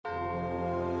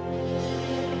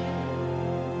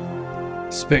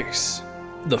Space,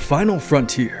 the final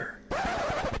frontier.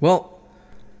 Well,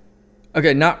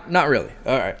 okay, not really.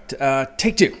 All right,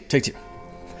 take two.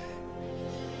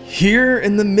 Here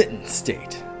in the Mitten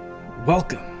State,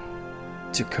 welcome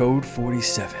to Code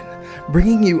 47,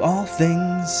 bringing you all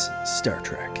things Star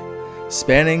Trek,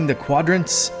 spanning the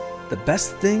quadrants, the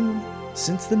best thing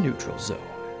since the neutral zone.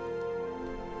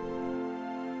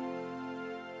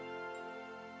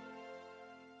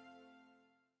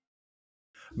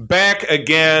 Back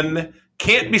again.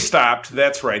 Can't be stopped.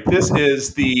 That's right. This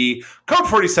is the Code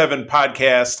 47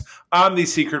 podcast on the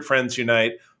Secret Friends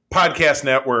Unite podcast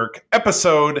network,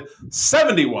 episode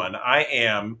 71. I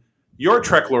am your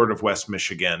Trek Lord of West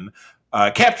Michigan,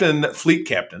 Fleet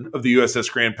Captain of the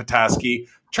USS Grand Petoskey,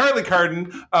 Charlie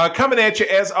Carden, coming at you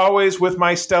as always with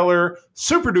my stellar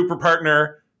super duper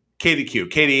partner, Katie Q.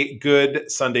 Katie,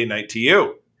 good Sunday night to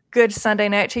you. Good Sunday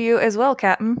night to you as well,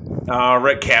 Captain. All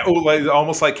right,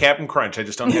 almost like Captain Crunch. I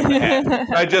just don't have the hat.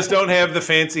 I just don't have the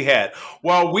fancy hat.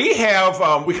 Well, we got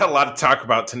a lot to talk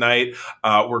about tonight.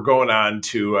 We're going on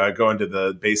to go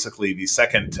into basically the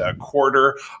second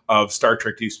quarter of Star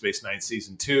Trek Deep Space Nine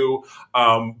Season 2.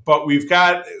 But we've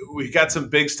got some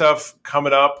big stuff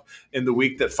coming up in the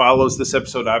week that follows. This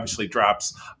episode obviously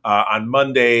drops on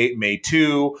Monday, May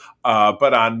 2,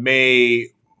 but on May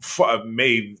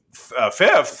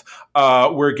 5th,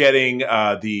 we're getting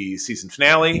the season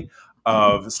finale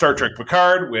of Star Trek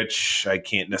Picard, which I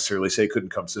can't necessarily say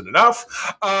couldn't come soon enough.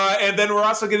 And then we're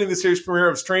also getting the series premiere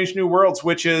of Strange New Worlds,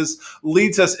 which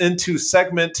leads us into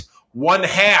segment one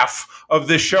half of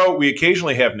this show. We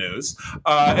occasionally have news.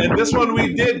 And this one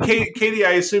we did. Katie,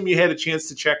 I assume you had a chance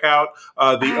to check out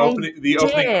the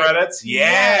opening credits.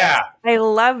 Yeah. I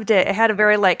loved it. It had a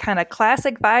very kind of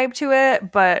classic vibe to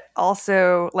it, but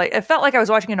also it felt like I was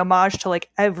watching an homage to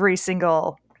every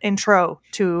single intro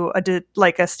to a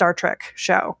Star Trek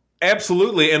show.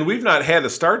 Absolutely. And we've not had a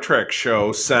Star Trek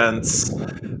show since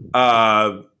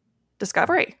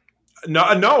Discovery.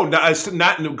 No,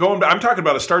 not going. I'm talking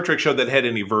about a Star Trek show that had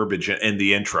any verbiage in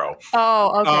the intro.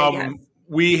 Oh, okay. Yes.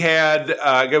 We had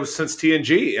it was since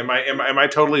TNG. Am I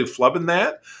totally flubbing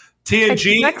that?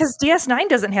 TNG, because DS9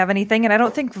 doesn't have anything, and I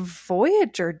don't think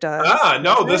Voyager does.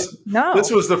 No.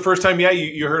 This was the first time. Yeah,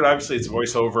 you heard. Obviously, it's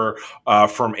voiceover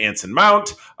from Anson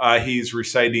Mount. He's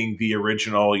reciting the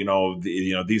original.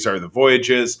 These are the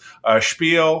voyages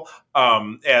spiel.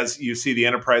 As you see the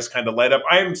Enterprise kind of light up.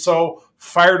 I am so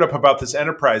fired up about this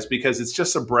Enterprise because it's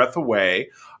just a breath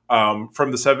away from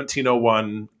the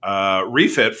 1701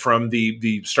 refit from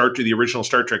the original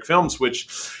Star Trek films,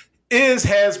 which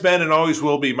has been and always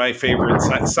will be my favorite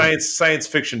science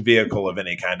fiction vehicle of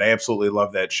any kind. I absolutely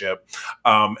love that ship.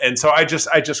 And so I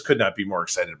just could not be more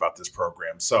excited about this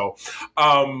program. So,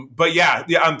 but yeah,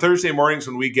 on Thursday mornings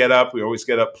when we get up, we always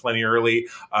get up plenty early,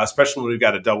 especially when we've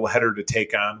got a doubleheader to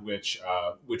take on, which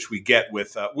we get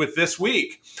with this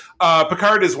week.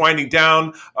 Picard is winding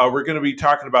down. We're going to be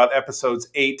talking about episodes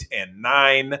 8 and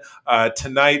 9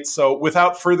 tonight. So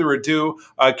without further ado,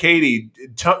 Katie,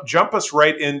 jump us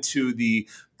right into the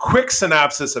quick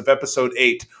synopsis of episode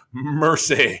 8,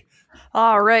 Mercy.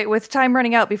 All right. With time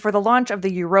running out before the launch of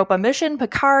the Europa mission,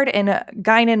 Picard and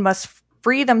Guinan must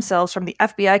free themselves from the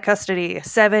FBI custody.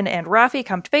 Seven and Raffi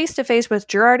come face to face with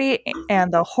Girardi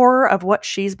and the horror of what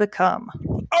she's become.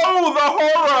 Oh, the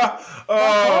horror!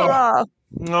 Horror.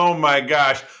 Oh my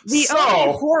gosh. The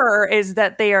only horror is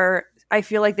that I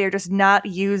feel like they're just not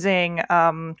using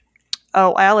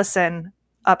Allison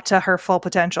up to her full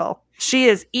potential. She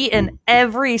is eaten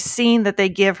every scene that they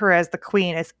give her as the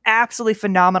queen. It's absolutely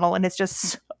phenomenal, and it's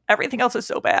just everything else is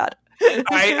so bad.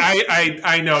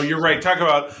 I know, you're right. Talk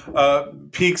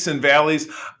about peaks and valleys.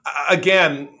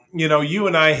 Again, you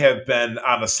and I have been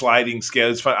on a sliding scale.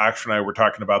 It's fun. Akshay and I were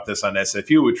talking about this on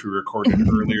SFU, which we recorded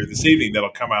earlier this evening. That'll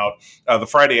come out the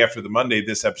Friday after the Monday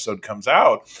this episode comes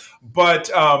out. But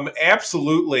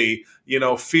absolutely,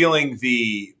 feeling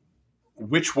the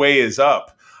which way is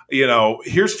up.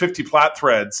 Here's 50 plot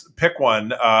threads. Pick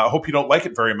one. Hope you don't like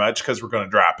it very much because we're going to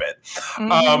drop it.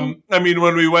 Mm-hmm.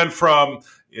 When we went from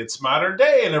it's modern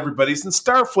day and everybody's in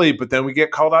Starfleet, but then we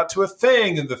get called out to a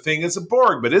thing and the thing is a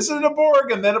Borg, but is it a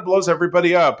Borg? And then it blows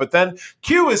everybody up. But then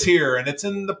Q is here and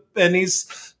and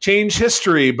he's changed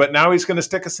history, but now he's going to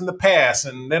stick us in the past.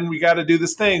 And then we got to do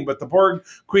this thing. But the Borg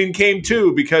queen came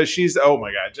too because she's, oh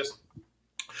my God, just.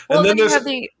 Well, and then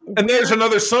there's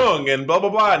another song and blah, blah,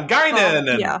 blah, and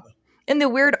Guinan. Yeah. And the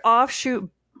weird offshoot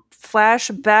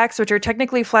flashbacks, which are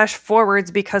technically flash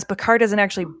forwards because Picard isn't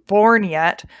actually born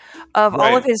yet, of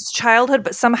all of his childhood,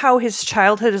 but somehow his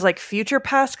childhood is like future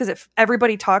past because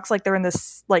everybody talks like they're in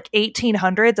this like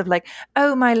 1800s of like,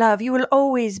 oh, my love, you will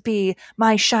always be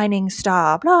my shining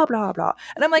star, blah, blah, blah.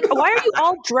 And I'm like, why are you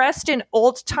all dressed in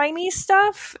old-timey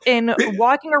stuff and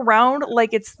walking around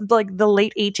like it's like the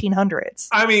late 1800s?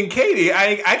 I mean, Katie,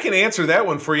 I can answer that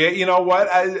one for you. You know what?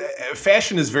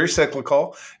 Fashion is very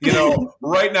cyclical. You know,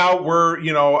 right now we're,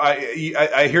 you know,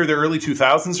 I hear the early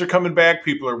 2000s are coming back.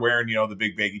 People are wearing, you know, the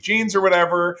big baggy jeans or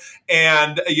whatever.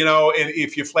 And, you know, and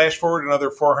if you flash forward another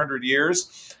 400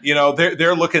 years, you know,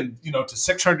 they're looking, you know, to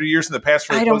 600 years in the past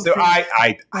for the clothes.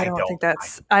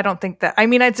 I don't think that. I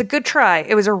mean, it's a good try.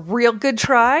 It was a real good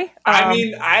try. I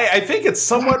mean, I think it's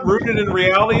somewhat rooted in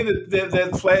reality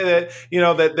that you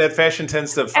know, that fashion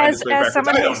tends to find its way back. As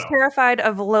someone who's terrified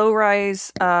of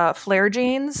low-rise flare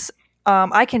jeans,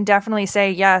 I can definitely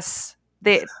say yes.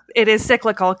 It is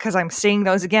cyclical because I'm seeing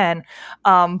those again,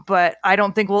 but I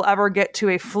don't think we'll ever get to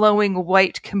a flowing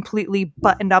white, completely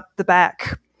buttoned up the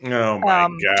back, oh my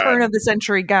God, turn of the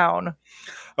century gown.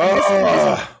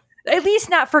 At least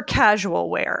not for casual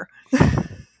wear.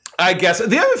 I guess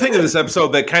the other thing in this episode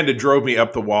that kind of drove me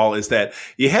up the wall is that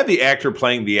you had the actor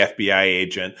playing the FBI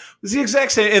agent. It was the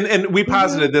exact same, and we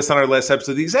posited this on our last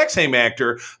episode, the exact same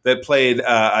actor that played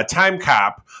a time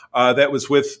cop that was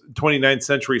with 29th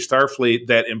Century Starfleet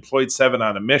that employed Seven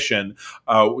on a mission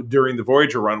during the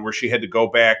Voyager run where she had to go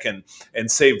back and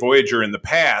save Voyager in the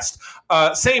past.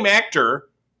 Same actor.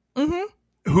 Mm-hmm.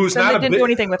 Who's not do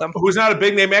anything with him. Who's not a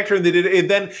big name actor, and they did. And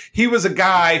then he was a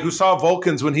guy who saw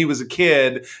Vulcans when he was a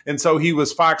kid, and so he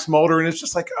was Fox Mulder, and it's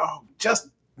just like, oh, just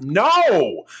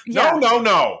no. It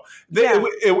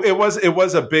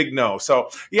was a big no. So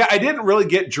yeah, I didn't really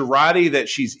get Jurati that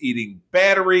she's eating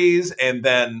batteries, and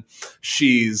then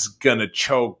she's gonna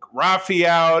choke Rafi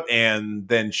out, and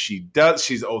then she's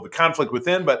the conflict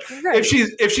within. But if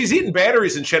she's eating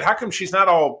batteries and shit, how come she's not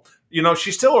all? You know,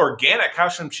 she's still organic. How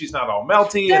come she's not all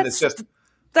melty? And it's just...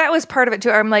 That was part of it,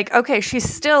 too. I'm like, okay, she's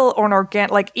still an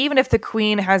organic... Like, even if the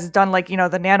Queen has done, like, you know,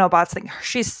 the nanobots thing,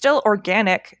 she's still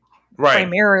organic,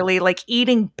 primarily. Like,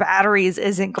 eating batteries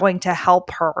isn't going to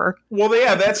help her. Well,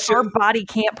 yeah, that's... Her body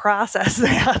can't process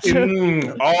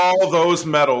that. All those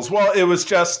metals. Well, it was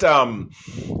just...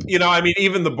 you know, I mean,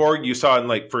 even the Borg you saw in,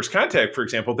 like, First Contact, for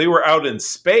example, they were out in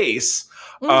space...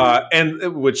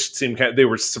 and which seemed they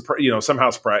were, you know, somehow,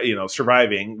 you know,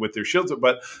 surviving with their shields,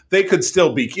 but they could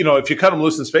still be, you know, if you cut them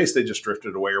loose in space, they just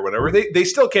drifted away or whatever. They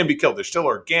still can be killed. They're still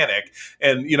organic.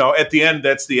 And, you know, at the end,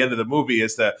 that's the end of the movie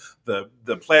is the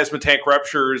plasma tank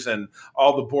ruptures and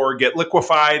all the Borg get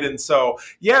liquefied. And so,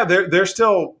 yeah, they're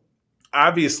still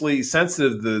obviously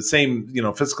sensitive to the same, you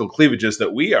know, physical cleavages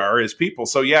that we are as people.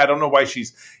 So, yeah, I don't know why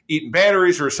she's eating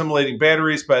batteries or assimilating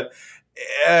batteries, but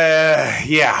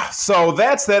yeah, so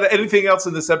that's that. Anything else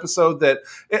in this episode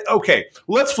okay,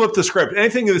 let's flip the script.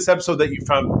 Anything in this episode that you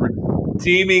found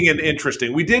redeeming and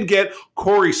interesting? We did get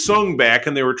Corey Sung back,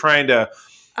 and they were trying to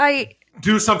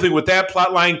do something with that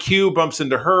plot line. Q bumps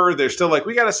into her. They're still like,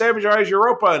 we got to sabotage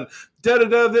Europa and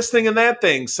da-da-da, this thing and that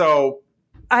thing. So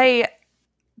I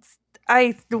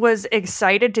was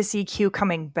excited to see Q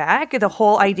coming back. The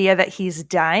whole idea that he's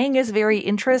dying is very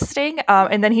interesting.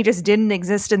 And then he just didn't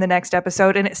exist in the next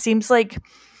episode. And it seemed like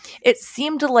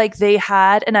they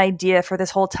had an idea for this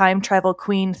whole time travel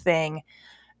queen thing.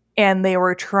 And they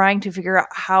were trying to figure out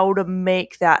how to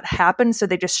make that happen. So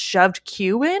they just shoved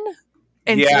Q in.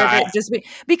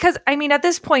 Because, I mean, at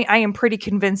this point, I am pretty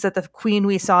convinced that the queen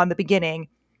we saw in the beginning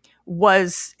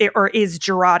is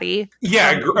Jurati.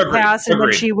 Yeah, agreed. And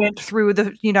then she went through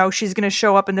she's going to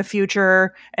show up in the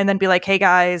future and then be like, hey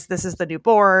guys, this is the new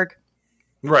Borg.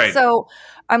 Right. So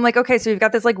I'm like, okay, so we've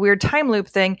got this like weird time loop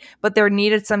thing, but there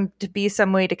needed to be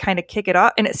some way to kind of kick it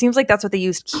off. And it seems like that's what they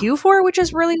used Q for, which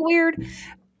is really weird.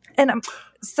 And I'm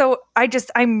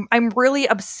really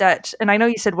upset. And I know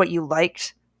you said what you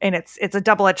liked, and it's a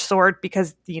double-edged sword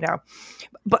because, you know,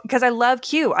 but because I love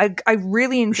Q. I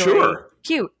really enjoy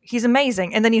Q. He's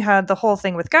amazing. And then you had the whole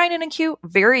thing with Guinan and Q,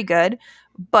 very good.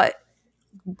 But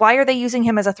why are they using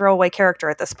him as a throwaway character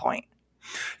at this point?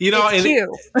 You know, it's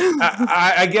Q.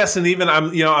 I guess, and even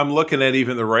I'm looking at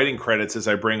even the writing credits as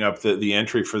I bring up the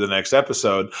entry for the next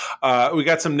episode. We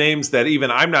got some names that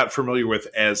even I'm not familiar with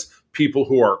as people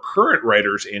who are current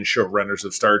writers and showrunners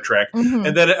of Star Trek,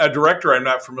 and then a director I'm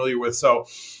not familiar with. So,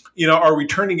 you know, are we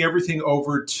turning everything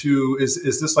over to,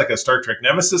 is this like a Star Trek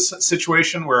Nemesis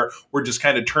situation where we're just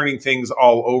kind of turning things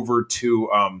all over to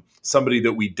somebody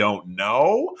that we don't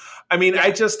know? I mean,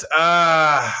 I just...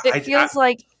 it feels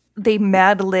like they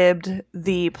mad-libbed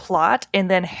the plot and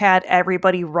then had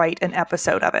everybody write an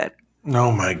episode of it.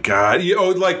 Oh my God.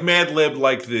 Like Mad Lib,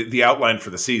 like the outline for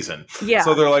the season. Yeah.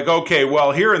 So they're like, okay,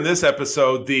 well, here in this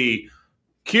episode, the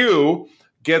Q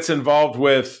gets involved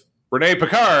with Renee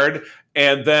Picard,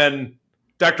 and then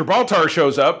Dr. Baltar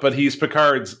shows up, but he's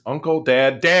Picard's uncle,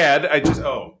 dad.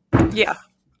 Yeah.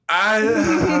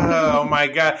 Oh my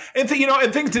God. And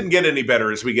and things didn't get any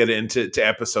better as we get into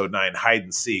episode 9, Hide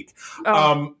and Seek.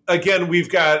 Again, we've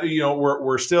got,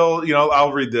 we're still,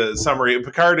 I'll read the summary.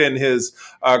 Picard and his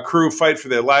crew fight for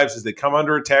their lives as they come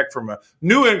under attack from a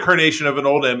new incarnation of an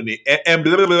old enemy.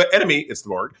 It's the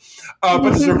Borg.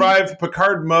 But to survive,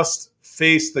 Picard must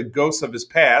face the ghosts of his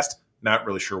past. Not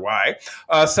really sure why.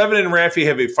 Seven and Raffi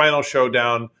have a final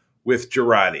showdown with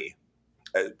Jurati.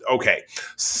 Okay.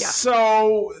 Yeah.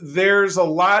 So there's a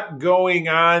lot going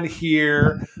on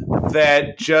here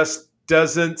that just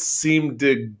doesn't seem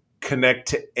to connect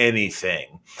to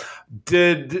anything.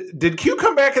 Did Q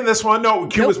come back in this one? No,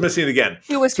 Q was missing again.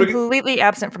 Q was completely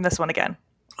absent from this one again.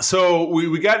 So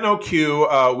we got no Q.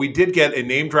 We did get a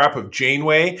name drop of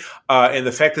Janeway and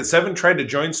the fact that Seven tried to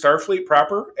join Starfleet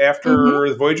proper after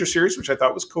the Voyager series, which I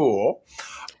thought was cool.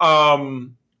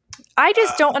 I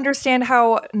just don't understand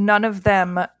how none of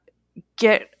them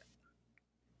get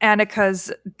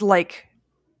Annika's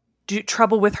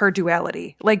trouble with her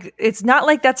duality. Like, it's not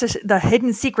like that's the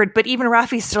hidden secret, but even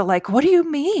Raffi's still like, what do you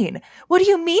mean? What do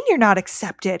you mean you're not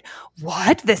accepted?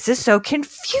 What? This is so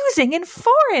confusing and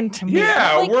foreign to me.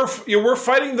 Yeah, we're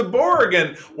fighting the Borg,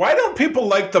 and why don't people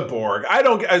like the Borg? I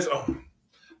don't.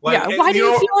 Why do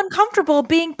you feel uncomfortable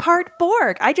being part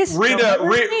Borg? I just don't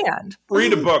understand.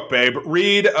 Read a book, babe.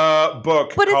 Read a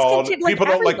book called People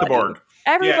Don't Like the Borg.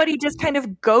 Everybody just kind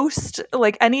of ghost,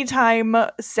 anytime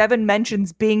Seven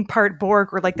mentions being part Borg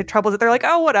or the troubles that they're like,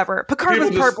 oh, whatever. Picard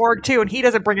was part Borg too, and he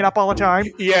doesn't bring it up all the time.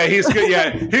 Yeah, he's good.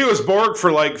 Yeah, he was Borg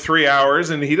for 3 hours,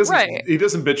 and he doesn't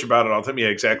bitch about it all the time. Yeah,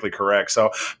 exactly correct.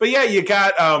 So, but yeah, you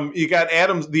got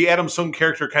Adam. The Adam Sung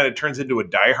character kind of turns into a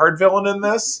diehard villain in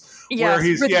this. Yes,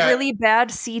 with really bad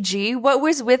CG. What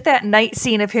was with that night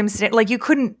scene of him sitting? You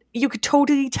could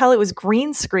totally tell it was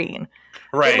green screen.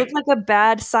 Right. It looked like a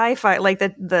bad sci-fi, like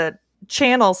the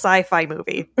channel sci-fi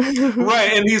movie.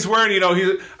 Right. And he's wearing,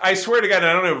 I swear to God,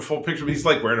 I don't have a full picture, but he's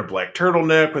wearing a black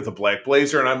turtleneck with a black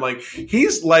blazer. And I'm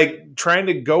he's trying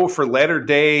to go for latter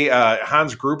day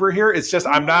Hans Gruber here. It's just,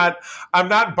 I'm not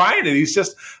buying it. He's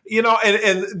just,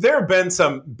 and there have been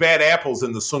some bad apples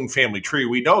in the Sung family tree.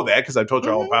 We know that because I told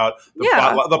you all about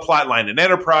the plot line in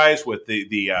Enterprise with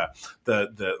the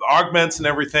augments and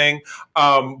everything.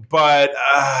 But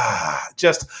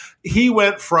just, he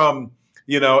went from,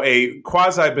 a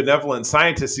quasi-benevolent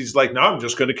scientist. He's like, no, I'm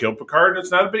just going to kill Picard. And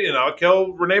it's not a big, I'll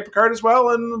kill Renee Picard as well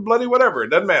and bloody whatever.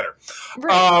 It doesn't matter.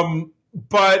 Right.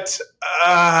 But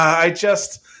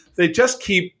they just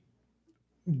keep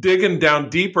digging down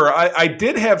deeper. I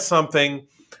did have something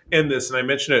in this, and I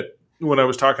mentioned it when I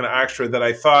was talking to Extra, that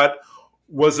I thought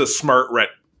was a smart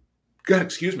retcon.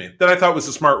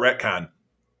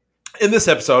 In this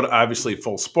episode, obviously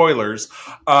full spoilers,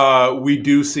 we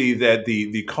do see that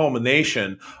the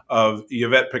culmination of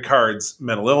Yvette Picard's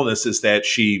mental illness is that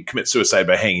she commits suicide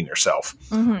by hanging herself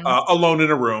alone in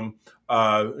a room.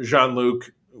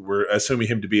 Jean-Luc, we're assuming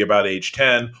him to be about age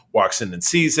 10, walks in and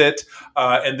sees it.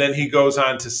 And then he goes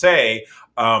on to say,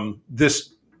 this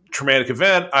traumatic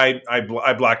event, I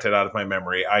blocked it out of my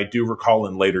memory. I do recall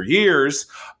in later years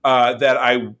that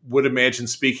I would imagine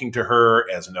speaking to her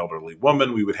as an elderly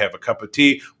woman. We would have a cup of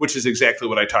tea, which is exactly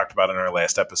what I talked about in our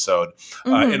last episode.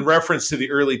 In reference to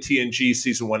the early TNG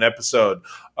season 1 episode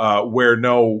where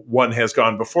no one has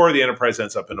gone before, the Enterprise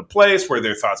ends up in a place where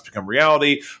their thoughts become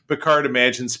reality. Picard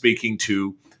imagines speaking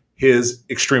to his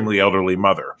extremely elderly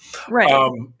mother. Right.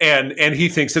 And he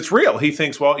thinks it's real. He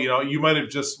thinks, well, you might have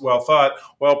just thought,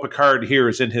 Picard here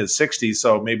is in his 60s,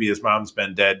 so maybe his mom's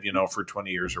been dead, for 20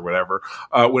 years or whatever,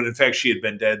 when in fact she had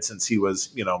been dead since he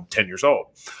was, 10 years old.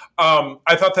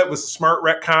 I thought that was a smart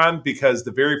retcon because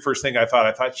the very first thing I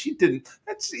thought she didn't,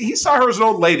 he saw her as an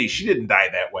old lady. She didn't die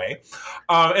that way.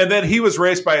 And then he was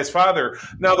raised by his father.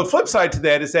 Now, the flip side to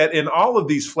that is that in all of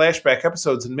these flashback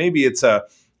episodes, and maybe it's a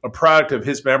product of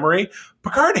his memory,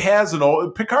 Picard has an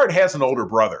older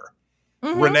brother,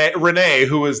 Renee,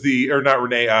 who was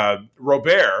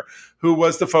Robert, who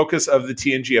was the focus of the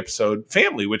TNG episode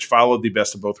Family, which followed the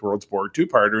Best of Both Worlds Borg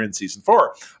 2-parter in season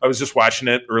 4. I was just watching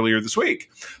it earlier this week.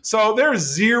 So there's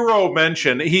zero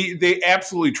mention. They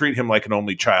absolutely treat him like an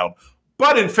only child.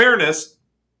 But in fairness,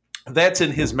 that's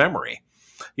in his memory.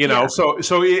 So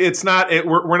it's not,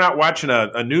 we're not watching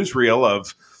a newsreel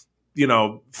of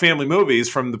family movies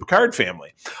from the Picard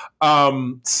family.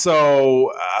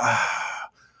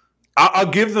 I'll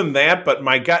give them that, but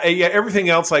my God, yeah, everything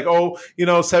else, like,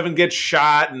 Seven gets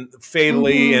shot and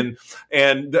fatally, and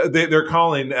they're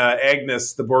calling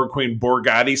Agnes, the Borg Queen,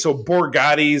 Borgatti. So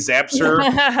Borgatti zaps her.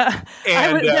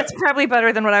 That's probably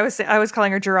better than what I was saying. I was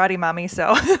calling her Girardi Mommy.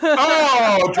 So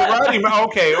Girardi.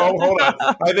 Okay. Oh, hold on.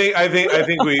 I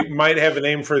think we might have a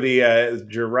name for the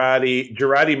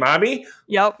Girardi Mommy.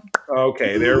 Yep.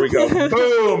 Okay, there we go.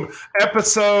 Boom.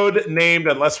 Episode named,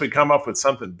 unless we come up with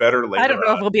something better later. I don't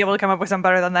know if we'll be able to come up with something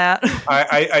better than that.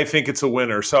 I think it's a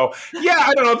winner. So, yeah,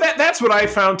 I don't know. That's what I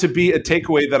found to be a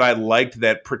takeaway that I liked,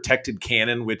 that protected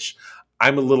canon, which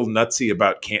I'm a little nutsy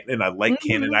about canon. I like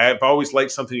canon. I've always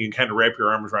liked something you can kind of wrap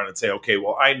your arms around and say, okay,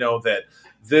 well, I know that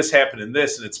this happened in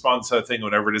this and it spawned something,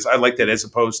 whatever it is. I like that, as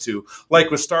opposed to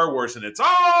like with Star Wars, and it's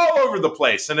all over the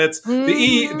place, and it's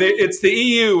it's the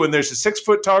EU, and there's a 6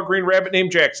 foot tall green rabbit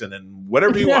named Jackson, and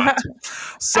whatever you want.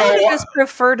 So I would have just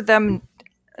preferred them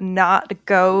not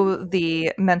go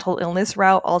the mental illness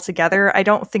route altogether. I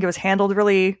don't think it was handled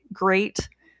really great.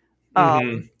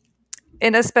 And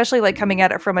especially like coming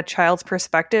at it from a child's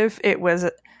perspective, it was,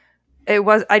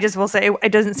 I just will say,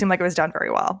 it doesn't seem like it was done very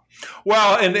well.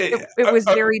 Well, and it was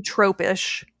very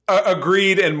trope-ish.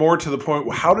 Agreed. And more to the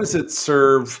point, how does it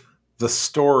serve the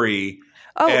story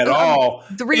at all?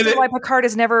 The reason why Picard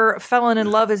has never fallen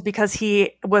in love is because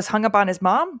he was hung up on his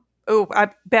mom. Oh,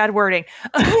 bad wording.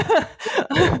 Oh,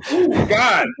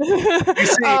 God. You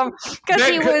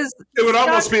see, it would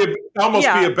almost be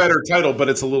a better title, but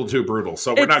it's a little too brutal.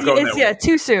 So we're not going that way. Yeah,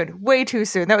 too soon. Way too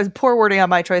soon. That was poor wording on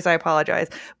my choice. I apologize.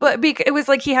 But it was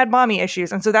like he had mommy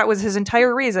issues. And so that was his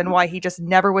entire reason why he just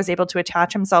never was able to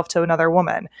attach himself to another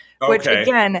woman. Okay. Which,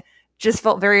 again, just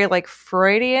felt very like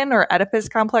Freudian or Oedipus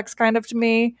complex kind of to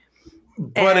me.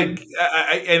 But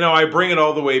I bring it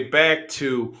all the way back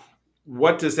to,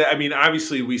 what does that? I mean,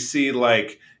 obviously, we see,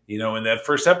 like, in that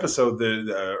first episode,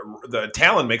 the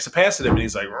Talon makes a pass at him, and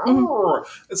he's like,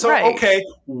 so right. Okay,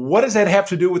 what does that have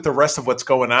to do with the rest of what's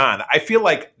going on? I feel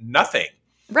like nothing.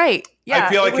 Right. Yeah. I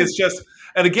feel like it's just,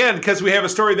 and again, because we have a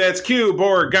story that's Q,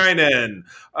 Borg, Guinan,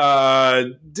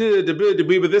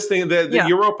 with this thing, the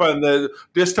Europa and the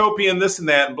dystopian, this and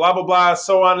that, and blah blah blah,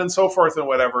 so on and so forth, and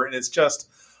whatever, and it's just.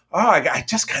 I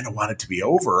just kind of want it to be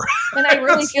over. And I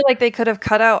really feel like they could have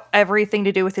cut out everything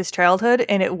to do with his childhood,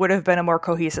 and it would have been a more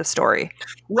cohesive story.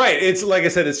 Right. It's like I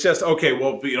said, it's just, okay,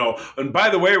 well, and by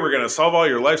the way, we're going to solve all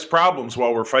your life's problems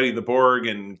while we're fighting the Borg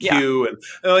and Q.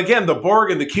 And again, the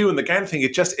Borg and the Q and the kind of thing,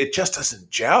 it just doesn't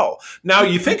gel. Now,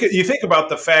 you think about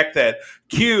the fact that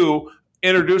Q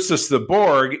introduced us to the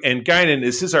Borg, and Guinan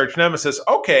is his arch nemesis.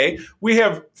 Okay, we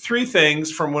have 3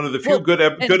 things from one of the few good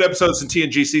episodes in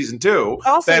TNG season 2.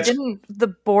 Also, didn't the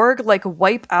Borg like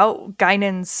wipe out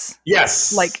Guinan's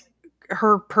like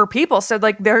her people? So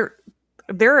like they're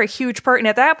a huge part, and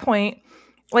at that point,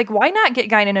 like, why not get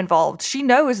Guinan involved? She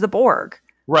knows the Borg.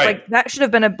 Right. Like that should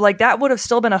have been that would have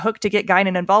still been a hook to get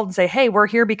Guinan involved and say, hey, we're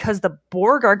here because the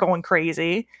Borg are going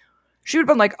crazy. She would have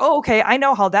been like, oh, okay, I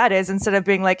know how that is, instead of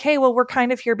being like, hey, well, we're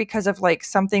kind of here because of like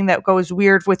something that goes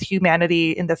weird with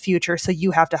humanity in the future, so you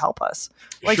have to help us.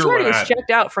 Like, she already was checked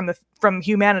out from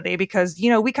humanity because,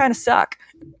 we kind of suck.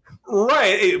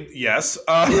 Right. Yes.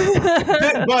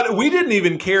 But we didn't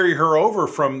even carry her over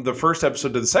from the first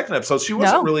episode to the second episode. She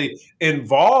wasn't really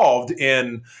involved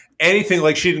in anything.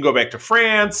 Like, she didn't go back to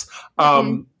France.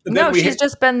 She's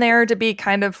just been there to be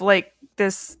kind of like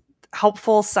this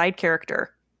helpful side character.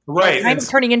 Right. Kind of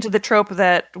turning into the trope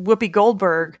that Whoopi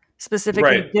Goldberg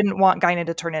specifically didn't want Guinan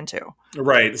to turn into.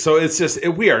 Right. So it's just,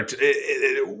 we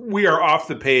are off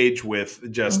the page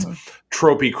with just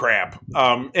tropey crap.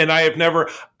 And I've never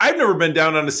been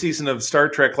down on a season of Star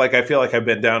Trek like I feel like I've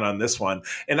been down on this one.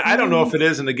 And I don't know if it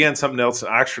is, and again, something else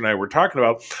Oxford and I were talking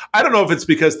about, I don't know if it's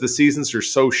because the seasons are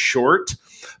so short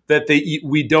that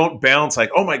we don't balance,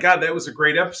 like, oh my God, that was a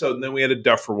great episode, and then we had a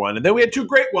duffer one, and then we had 2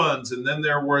 great ones, and then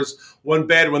there was 1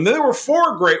 bad one, then there were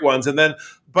 4 great ones,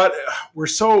 but we're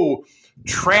so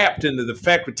trapped into the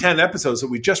fact with 10 episodes that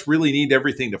we just really need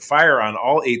everything to fire on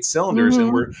all 8 cylinders,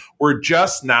 and we're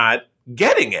just not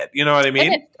getting it. You know what I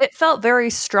mean? And it felt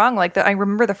very strong. Like I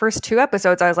remember the first 2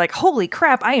 episodes, I was like, holy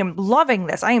crap, I am loving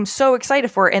this. I am so excited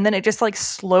for it. And then it just like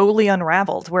slowly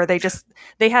unraveled, where they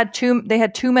had too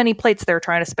many plates they were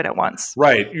trying to spin at once.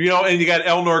 Right. And you got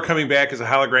Elnor coming back as a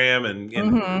hologram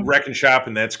and wreck and shop,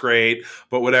 and that's great,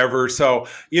 but whatever. So,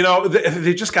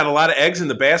 they just got a lot of eggs in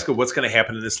the basket of what's going to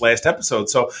happen in this last episode.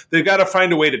 So they've got to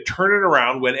find a way to turn it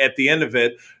around when at the end of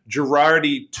it,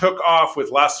 Girardi took off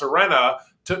with La Sirena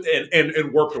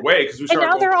and warped away because we started.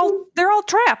 And now they're all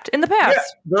trapped in the past. Yeah,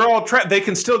 they're all trapped. They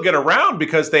can still get around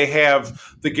because they have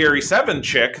the Gary 7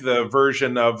 chick, the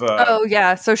version of. Oh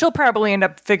yeah, so she'll probably end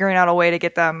up figuring out a way to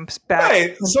get them back.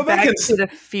 Right, so back they can to the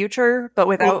future, but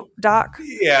without Doc.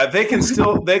 Yeah, they can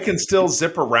still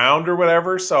zip around or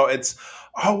whatever. So it's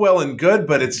all well and good,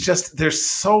 but it's just there's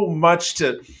so much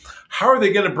to. How are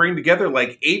they going to bring together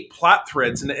like 8 plot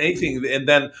threads and anything, and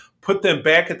then put them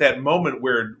back at that moment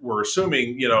where we're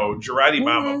assuming, Girardi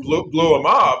Mama blew him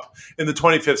up in the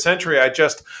 25th century?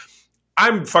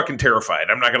 I'm fucking terrified.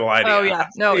 I'm not going to lie to you. Oh, yeah.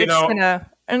 No, it's going to...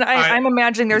 And I'm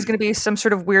imagining there's going to be some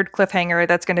sort of weird cliffhanger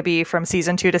that's going to be from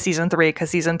season 2 to season 3,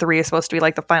 because season 3 is supposed to be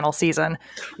like the final season.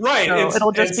 Right.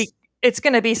 So it's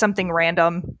going to be something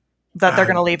random that they're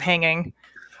going to leave hanging.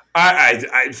 I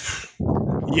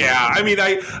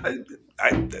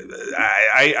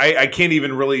can't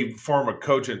even really form a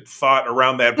cogent thought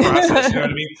around that process. You know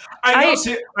what I mean?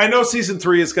 I know season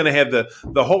 3 is going to have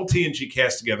the whole TNG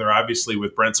cast together, obviously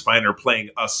with Brent Spiner playing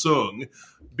Asung,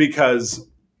 because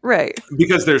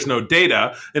there's no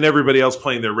Data and everybody else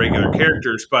playing their regular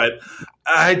characters. But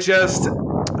I just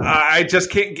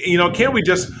can't. Can't we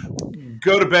just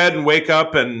go to bed and wake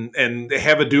up and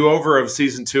have a do-over of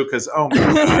season 2? Because oh my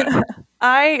god.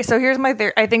 So here's my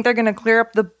theory. I think they're going to clear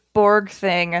up the Borg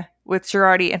thing with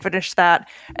Girardi and finish that,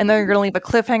 and then they're going to leave a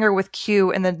cliffhanger with Q,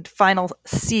 and the final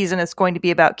season is going to be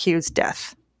about Q's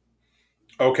death.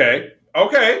 Okay.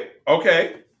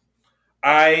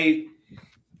 I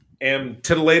am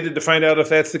titillated to find out if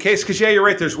that's the case, because you're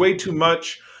right, there's way too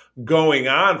much going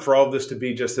on for all of this to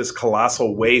be just this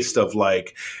colossal waste of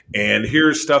and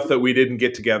here's stuff that we didn't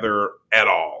get together at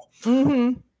all.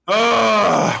 Shall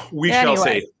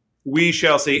see. We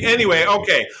shall see. Anyway,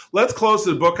 okay, let's close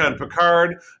the book on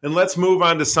Picard and let's move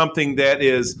on to something that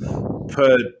is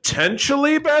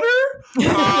potentially better. We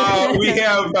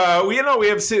have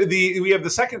the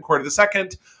second quarter, the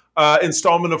second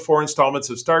installment of 4 installments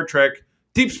of Star Trek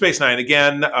Deep Space Nine.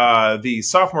 Again, the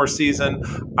sophomore season,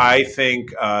 I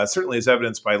think, certainly as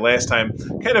evidenced by last time,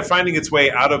 kind of finding its way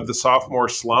out of the sophomore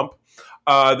slump.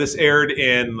 This aired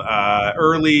in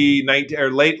late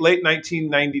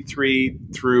 1993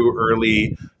 through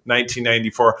early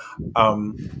 1994.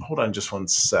 Hold on just one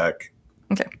sec.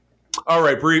 Okay. All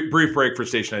right, brief break for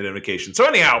station identification. So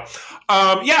anyhow,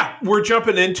 we're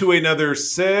jumping into another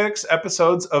 6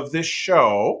 episodes of this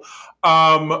show.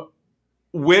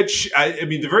 Which,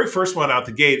 the very first one out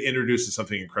the gate introduces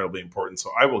something incredibly important.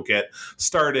 So I will get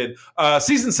started.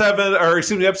 Episode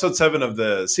 7 of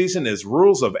the season is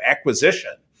Rules of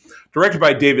Acquisition. Directed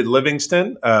by David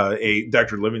Livingston, a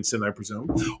Dr. Livingston, I presume.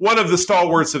 One of the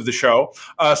stalwarts of the show.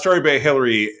 Story by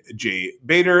Hilary J.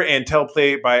 Bader and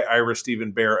teleplay by Ira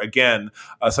Stephen Bear. Again,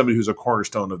 somebody who's a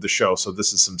cornerstone of the show. So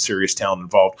this is some serious talent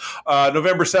involved.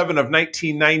 November 7 of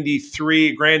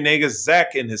 1993, Grand Nagus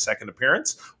Zek in his second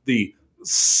appearance. The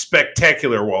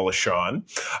spectacular Wallace Shawn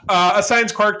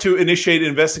assigns Quark to initiate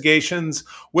investigations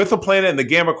with the planet in the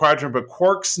Gamma Quadrant, but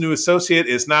Quark's new associate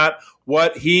is not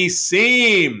what he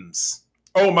seems.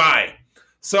 Oh my.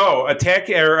 So,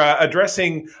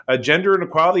 addressing gender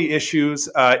inequality issues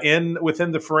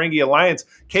within the Ferengi Alliance.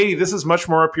 Katie, this is much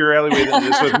more up your alleyway than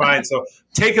this was mine, so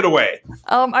take it away.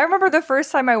 I remember the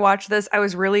first time I watched this, I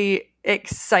was really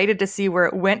excited to see where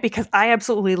it went because I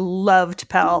absolutely loved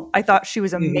Pell. I thought she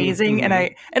was amazing,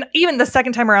 and even the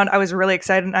second time around, I was really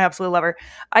excited, and I absolutely love her.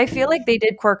 I feel like they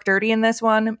did Quark dirty in this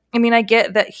one. I mean, I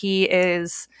get that he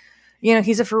is,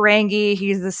 he's a Ferengi,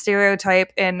 he's the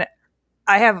stereotype, and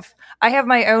I have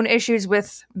my own issues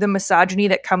with the misogyny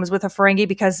that comes with a Ferengi,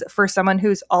 because for someone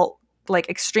who's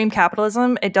extreme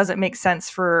capitalism, it doesn't make sense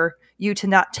for you to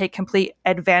not take complete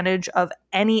advantage of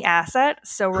any asset.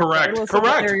 So regardless of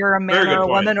whether you're a man or a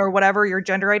woman or whatever your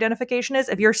gender identification is,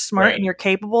 if you're smart and you're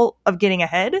capable of getting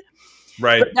ahead,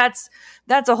 right? But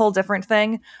that's a whole different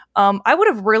thing. I would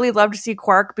have really loved to see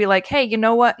Quark be like, hey, you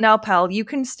know what? Now, Pell, you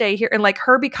can stay here. And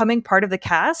her becoming part of the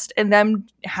cast and them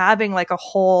having a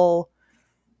whole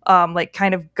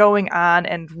kind of going on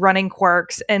and running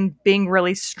Quarks and being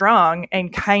really strong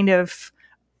and kind of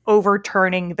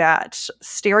overturning that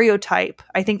stereotype.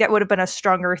 I think that would have been a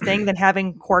stronger thing than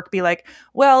having Quark be like,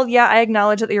 well, yeah, I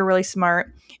acknowledge that you're really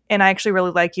smart and I actually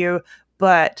really like you,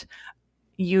 but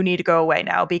you need to go away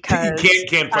now because you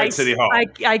can't fight City Hall.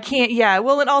 I can't. Yeah.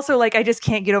 Well, and also I just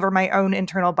can't get over my own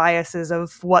internal biases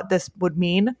of what this would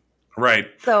mean. Right.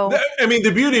 So,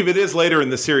 the beauty of it is later in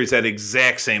the series that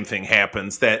exact same thing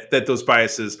happens, that those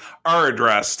biases are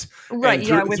addressed. Right.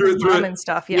 With his mom and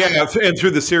stuff. Yeah. Yeah. And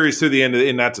through the series, through the end,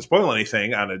 and not to spoil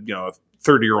anything on a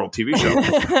 30-year-old TV show.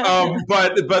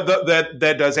 But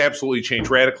that does absolutely change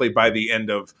radically by the end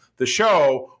of the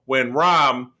show when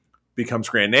Rom becomes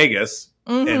Grand Nagus,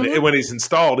 and when he's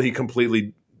installed, he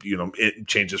completely, it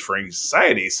changes Ferengi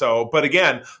society. So, but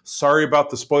again, sorry about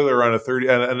the spoiler on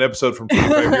an episode from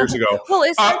 25 years ago. Well,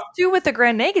 it's to do with the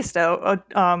Grand Nagus, though,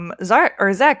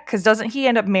 Zek, because doesn't he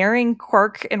end up marrying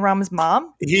Quark and Rom's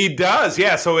mom? He does,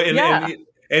 yeah. So,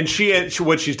 and she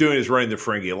what she's doing is running the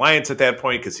Ferengi Alliance at that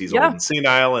point because he's old and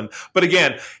senile. But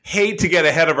again, hate to get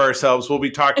ahead of ourselves. We'll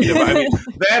be talking about. I mean,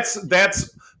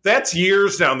 that's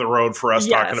years down the road for us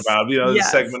talking about,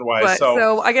 segment wise.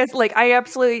 So I guess I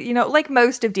absolutely, like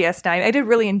most of DS9, I did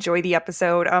really enjoy the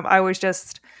episode. I was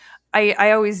just, it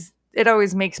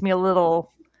always makes me a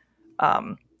little,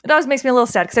 sad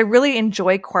because I really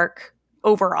enjoy Quark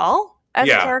overall as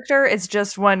a character. It's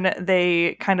just when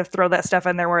they kind of throw that stuff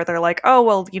in there where they're like, oh,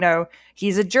 well,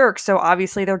 he's a jerk, so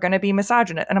obviously they're going to be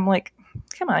misogynist. And I'm like,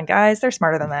 come on, guys, they're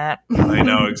smarter than that. I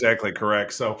know, exactly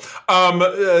correct. So,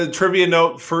 trivia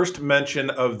note, first mention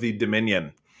of the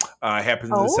Dominion happens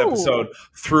in this episode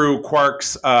through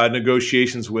Quark's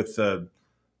negotiations with the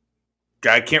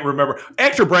guy. I can't remember.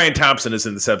 Actor Brian Thompson is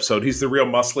in this episode. He's the real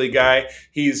muscly guy.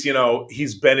 He's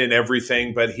been in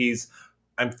everything, but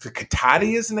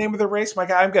Katati is the name of the race. My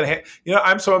God,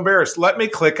 I'm so embarrassed. Let me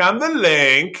click on the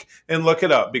link and look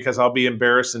it up because I'll be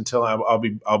embarrassed until I'll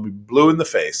be blue in the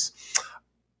face.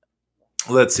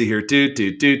 Let's see here. The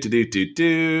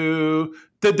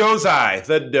Dozai,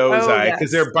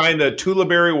 because they're buying the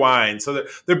Tulaberry wine. So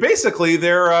they're basically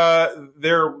they're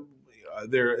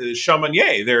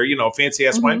Chamonix. They're fancy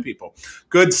ass wine people.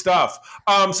 Good stuff.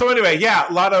 So anyway, a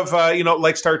lot of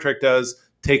like Star Trek does.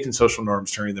 Taking social norms,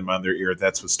 turning them on their ear.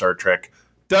 That's what Star Trek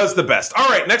does the best. All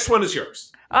right, next one is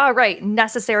yours. All right,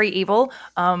 Necessary Evil,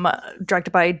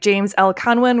 directed by James L.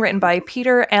 Conwin, written by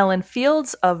Peter Allen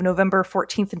Fields of November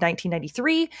 14th,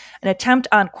 1993. An attempt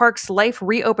on Quark's life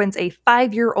reopens a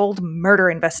 5-year-old murder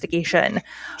investigation.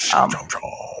 I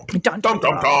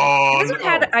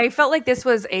felt like this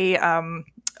was a...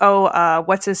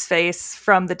 what's his face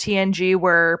from the TNG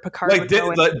where Picard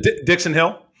Dixon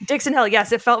Hill? Dixon Hill,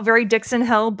 yes. It felt very Dixon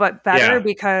Hill, but better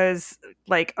because,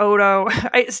 Odo...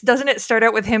 doesn't it start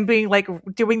out with him being,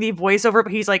 doing the voiceover,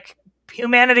 but he's like,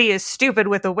 humanity is stupid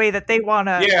with the way that they want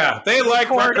to... Yeah, they like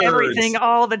records. Everything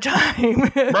all the time.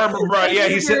 Right, yeah,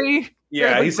 he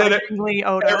said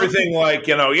everything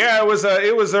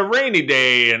it was a rainy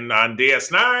day and on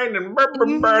DS9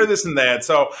 and this and that.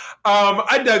 So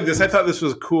I dug this. I thought this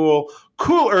was a cool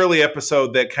early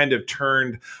episode that kind of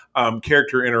turned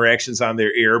character interactions on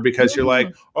their ear because you're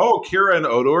like, oh, Kira and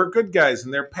Odo are good guys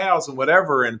and they're pals and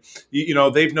whatever. And,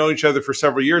 they've known each other for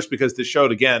several years because this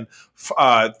showed, again,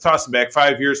 tossing back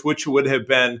 5 years, which would have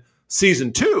been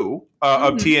season 2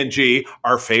 of TNG,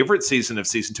 our favorite season of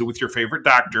season 2 with your favorite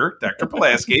Dr.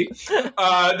 Pulaski.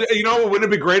 Wouldn't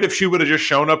it be great if she would have just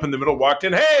shown up in the middle, walked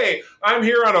in, hey, I'm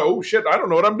here on I don't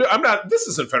know what I'm doing. I'm not, this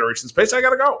isn't Federation space. I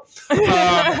got to go.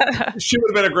 She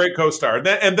would have been a great co-star.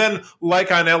 And then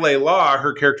like on LA Law,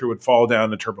 her character would fall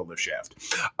down the turbo lift shaft.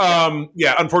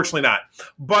 Unfortunately not.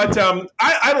 But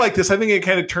I like this. I think it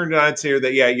kind of turned it on to say that,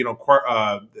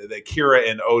 that Kira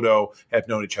and Odo have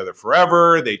known each other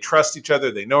forever. They trust each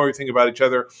other. They know everything about each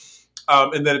other.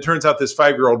 And then it turns out this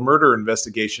 5-year-old murder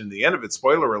investigation, the end of it,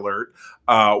 spoiler alert,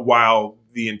 while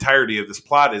the entirety of this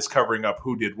plot is covering up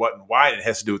who did what and why, and it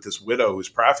has to do with this widow who's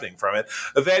profiting from it,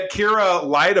 that Kira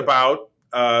lied about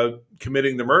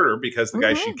committing the murder because the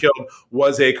guy she killed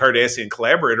was a Cardassian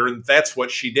collaborator, and that's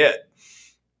what she did.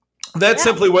 That's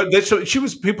simply what she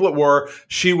was. People at war.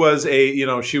 She was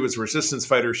she was a resistance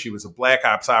fighter. She was a black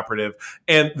ops operative,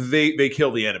 and they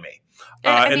killed the enemy.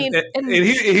 And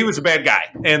he was a bad guy.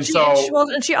 And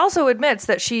she also admits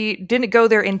that she didn't go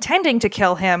there intending to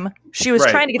kill him. She was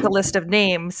trying to get the list of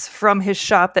names from his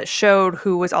shop that showed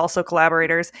who was also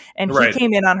collaborators. And he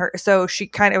came in on her. So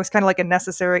it was kind of like a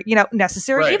necessary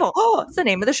evil. Oh, it's the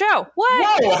name of the show.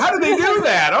 What? Whoa, how did they do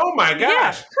that? Oh my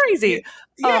gosh. Yeah, crazy.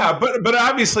 Yeah, but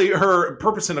obviously her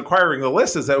purpose in acquiring the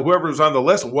list is that whoever was on the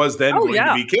list was then going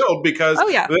to be killed because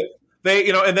they,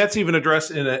 and that's even addressed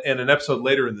in an episode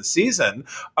later in the season,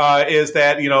 is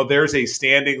that, there's a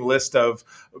standing list of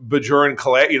Bajoran,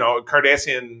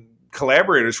 Cardassian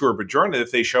collaborators who are Bajoran, and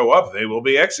if they show up, they will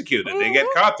be executed. They get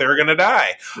caught, they're going to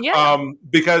die. Yeah.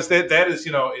 Because that is,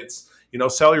 it's,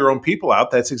 sell your own people out.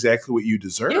 That's exactly what you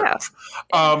deserve. Yeah.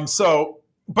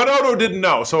 But Odo didn't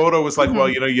know. So Odo was like, well,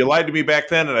 you lied to me back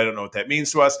then, and I don't know what that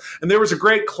means to us. And there was a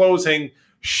great closing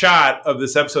shot of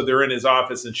this episode. They're in his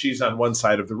office and she's on one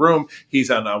side of the room,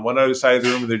 he's on one other side of the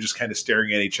room, and they're just kind of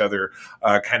staring at each other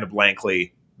kind of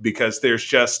blankly because there's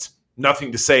just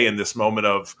nothing to say in this moment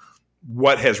of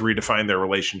what has redefined their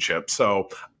relationship. So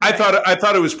I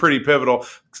thought it was pretty pivotal,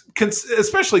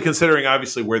 especially considering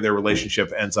obviously where their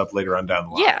relationship ends up later on down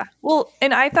the line. Yeah. Well,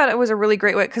 and I thought it was a really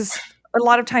great way because a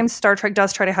lot of times Star Trek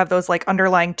does try to have those like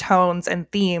underlying tones and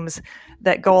themes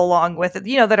that go along with it,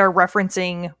 that are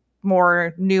referencing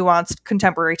more nuanced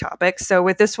contemporary topics. So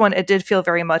with this one, it did feel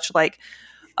very much like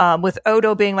with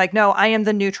Odo being like, no, I am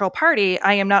the neutral party.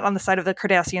 I am not on the side of the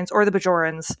Cardassians or the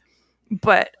Bajorans.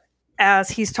 But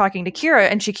as he's talking to Kira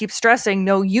and she keeps stressing,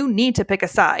 no, you need to pick a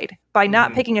side. By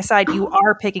not picking a side, you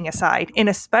are picking a side. And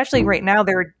especially right now,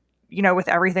 they're, with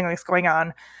everything that's going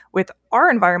on with our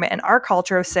environment and our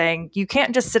culture of saying you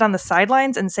can't just sit on the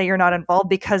sidelines and say you're not involved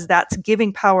because that's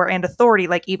giving power and authority.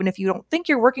 Like, even if you don't think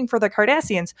you're working for the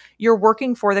Cardassians, you're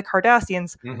working for the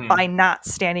Cardassians by not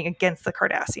standing against the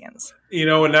Cardassians.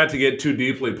 And not to get too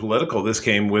deeply political, this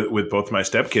came with both my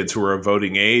stepkids who were of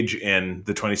voting age in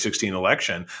the 2016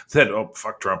 election. Said, oh,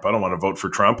 fuck Trump. I don't want to vote for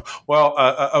Trump.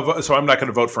 Well, so I'm not going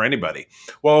to vote for anybody.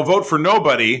 Well, a vote for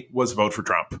nobody was a vote for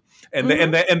Trump. And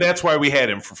and that's why we had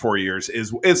him for 4 years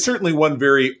is certainly one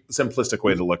very simplistic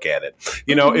way to look at it.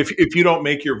 If you don't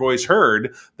make your voice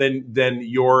heard, then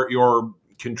you're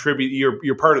contribute.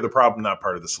 You're part of the problem, not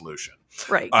part of the solution.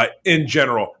 Right. In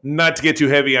general, not to get too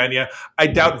heavy on you, I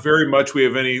doubt very much we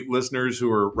have any listeners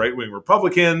who are right-wing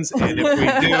Republicans. And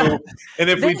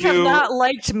if we do, have not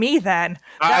liked me then.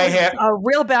 That was a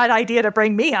real bad idea to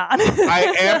bring me on.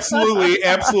 I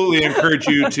absolutely encourage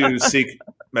you to seek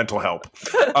mental help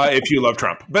if you love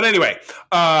Trump. But anyway,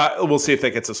 we'll see if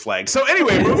that gets us flagged. So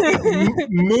anyway,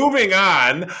 moving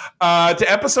on to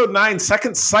episode 9,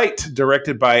 Second Sight,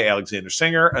 directed by Alexander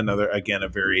Singer, a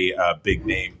very big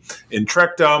name in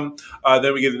Trekdom.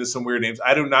 Then we get into some weird names.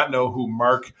 I do not know who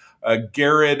Mark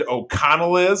Garrett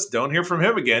O'Connell is. Don't hear from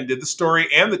him again. Did the story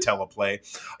and the teleplay,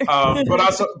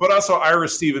 but also Ira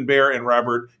Stephen Bear and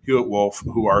Robert Hewitt Wolf,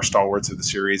 who are stalwarts of the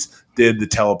series, did the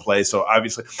teleplay. So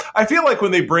obviously, I feel like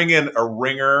when they bring in a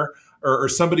ringer or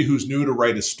somebody who's new to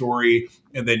write a story,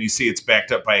 and then you see it's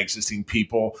backed up by existing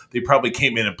people, they probably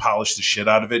came in and polished the shit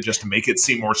out of it just to make it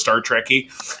seem more Star Trek-y.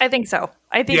 I think so.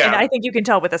 I think you can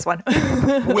tell with this one.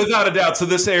 Without a doubt. So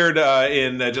this aired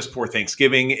in just before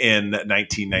Thanksgiving in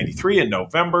 1993 in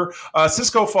November.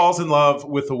 Sisko falls in love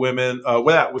with a woman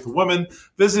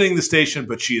visiting the station,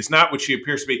 but she is not what she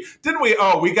appears to be. Didn't we?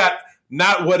 Oh, we got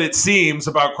not what it seems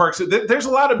about Quark. So there's a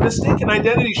lot of mistaken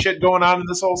identity shit going on in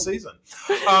this whole season.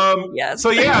 Yes.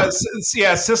 So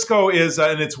Sisko is,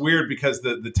 and it's weird because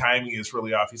the timing is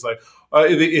really off. He's like,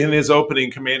 in his opening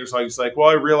commander's log, he's like, well,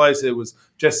 I realized it was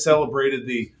just celebrated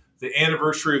the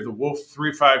anniversary of the Wolf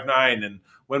 359, and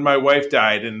when my wife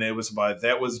died, and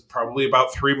that was probably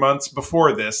about 3 months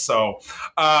before this. So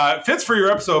fits for your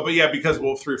episode, but yeah, because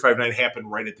Wolf 359 happened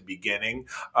right at the beginning,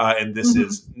 and this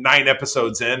is 9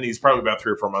 episodes in, he's probably about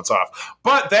 3 or 4 months off.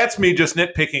 But that's me just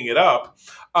nitpicking it up.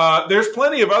 There's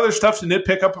plenty of other stuff to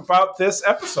nitpick up about this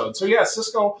episode. So yeah,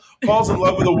 Sisko falls in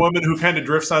love with a woman who kind of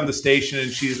drifts on the station, and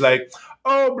she's like,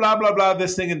 oh, blah, blah, blah,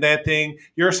 this thing and that thing.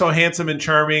 You're so handsome and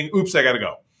charming. Oops, I got to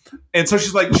go. And so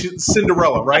she's like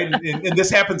Cinderella, right? And this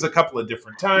happens a couple of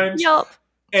different times. Yep.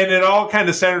 And it all kind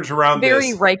of centers around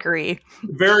very Riker-y.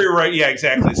 Very right. Yeah,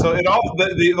 exactly. So it all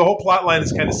the whole plot line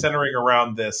is kind of centering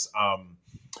around this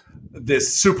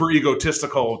super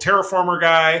egotistical terraformer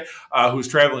guy who's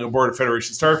traveling aboard a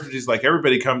Federation starship. He's like,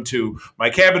 everybody come to my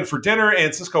cabin for dinner.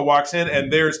 And Sisko walks in,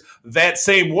 and there's that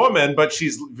same woman, but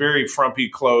she's very frumpy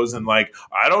clothes and like,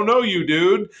 I don't know you,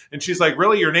 dude. And she's like,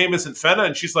 really? Your name isn't Fenna?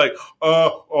 And she's like,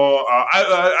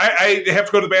 I have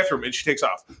to go to the bathroom. And she takes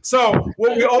off. So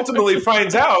what we ultimately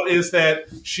finds out is that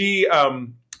she's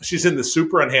in the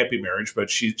super unhappy marriage, but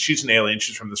she's an alien.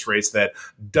 She's from this race that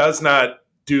does not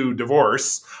do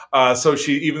divorce. So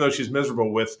even though she's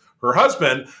miserable with her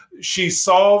husband, she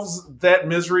solves that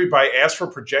misery by astral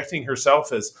projecting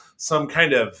herself as some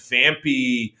kind of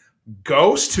vampy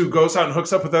ghost who goes out and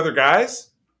hooks up with other guys.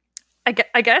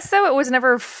 I guess so. It was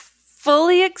never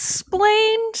fully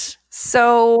explained.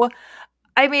 So,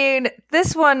 I mean,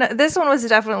 this one was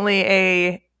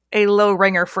definitely a low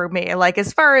ringer for me. Like,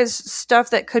 as far as stuff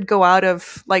that could go out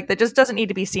of, like, that just doesn't need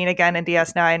to be seen again in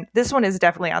DS9, this one is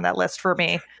definitely on that list for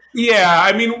me. Yeah,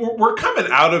 I mean, we're coming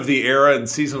out of the era, and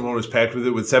season 1 was packed with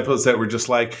episodes that were just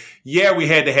like, yeah, we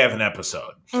had to have an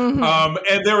episode. Mm-hmm.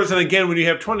 And there was, and again, when you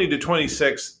have 20 to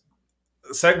 26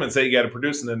 segments that you got to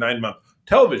produce in a 9-month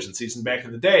television season back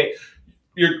in the day,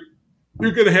 you're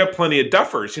going to have plenty of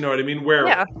duffers, you know what I mean?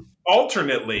 Where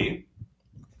alternately,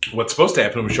 what's supposed to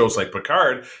happen with shows like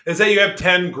Picard is that you have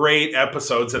 10 great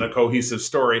episodes in a cohesive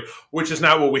story, which is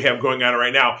not what we have going on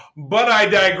right now. But I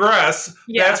digress.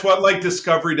 Yeah. That's what like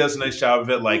Discovery does a nice job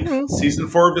of it. Like season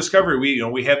 4 of Discovery,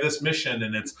 we have this mission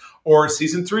or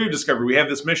season 3 of Discovery, we have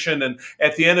this mission. And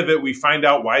at the end of it, we find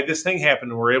out why this thing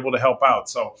happened and we're able to help out.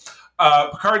 So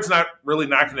Picard's not really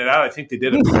knocking it out. I think they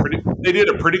did a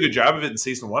pretty good job of it in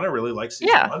season 1. I really like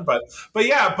season 1, but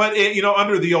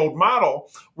under the old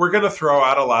model, we're going to throw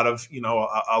out a lot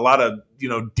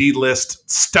of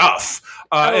D-list stuff.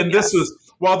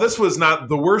 This was not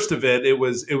the worst of it. It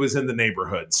was in the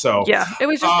neighborhood. So yeah, it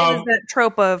was that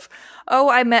trope of,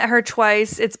 I met her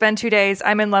twice. It's been 2 days.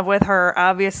 I'm in love with her.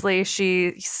 Obviously,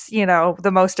 she's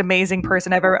the most amazing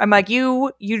person ever. I'm like,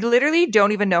 you literally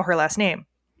don't even know her last name.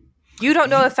 You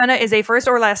don't know if Fenna is a first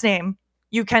or last name.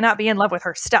 You cannot be in love with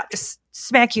her. Stop. Just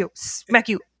smack you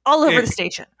all over the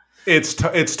station. It's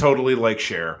totally like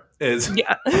Cher. From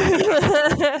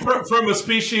a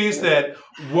species that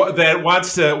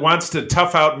wants to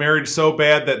tough out marriage so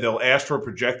bad that they'll astral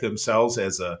project themselves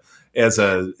as a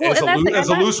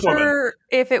loose woman.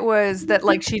 If it was that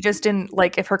like she just didn't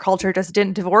like if her culture just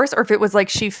didn't divorce, or if it was like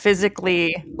she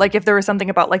physically like if there was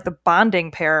something about like the bonding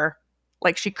pair,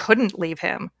 like she couldn't leave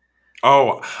him.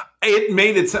 Oh, it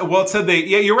made it. Well, it said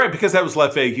you're right, because that was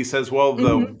left vague. He says, well,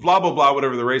 the blah, blah, blah,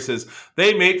 whatever the race is,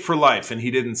 they mate for life. And he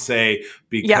didn't say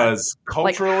because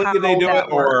culturally they do it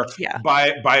or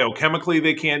biochemically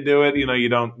they can't do it. You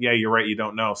don't. Yeah, you're right. You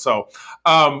don't know. So,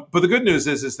 but the good news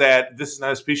is that this is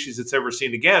not a species that's ever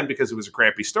seen again because it was a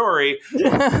crappy story.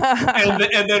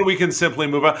 and then we can simply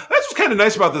move on. That's what's kind of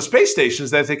nice about the space station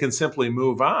is that they can simply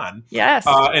move on. Yes.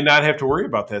 And not have to worry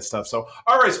about that stuff. So,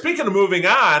 all right, speaking of moving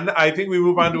on, I think we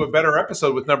move on to a better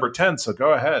episode with number 10, so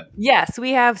go ahead. Yes,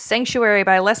 we have Sanctuary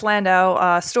by Les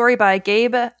Landau, story by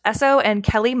Gabe Esso and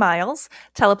Kelly Miles,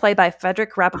 teleplay by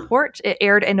Frederick Rappaport. It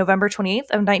aired in November 28th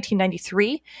of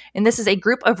 1993, and this is a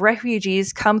group of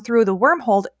refugees come through the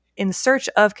wormhole in search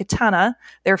of Katana,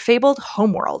 their fabled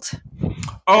homeworld.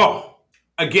 Oh,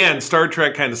 again, Star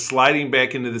Trek kind of sliding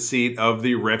back into the seat of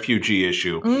the refugee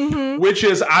issue, which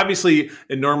is obviously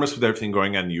enormous with everything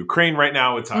going on in Ukraine right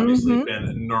now. It's obviously been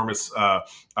enormous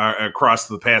across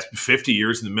the past 50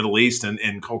 years in the Middle East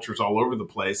and cultures all over the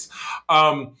place.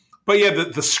 But yeah,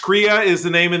 the Skria is the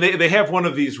name, and they have one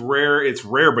of these rare. It's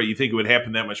rare, but you think it would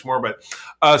happen that much more. But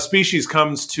a species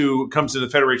comes to the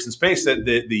Federation space that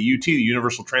the UT, the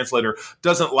Universal Translator,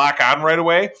 doesn't lock on right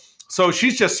away. So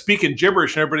she's just speaking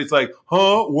gibberish, and everybody's like,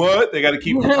 huh, what? They got to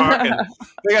keep them talking.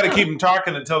 They got to keep them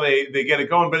talking until they get it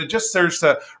going. But it just serves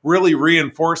to really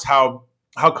reinforce how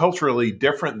culturally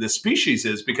different this species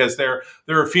is, because they're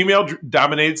a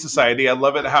female-dominated society. I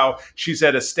love it how she's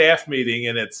at a staff meeting,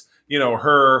 and it's,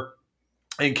 her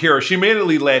and Kira. She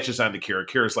immediately latches onto Kira.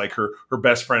 Kira's like her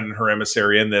best friend and her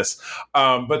emissary in this.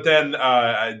 But then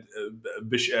I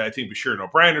think Bashir and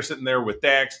O'Brien are sitting there with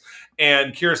Dax.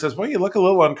 And Kira says, well, you look a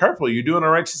little uncomfortable. You doing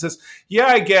all right? She says, yeah,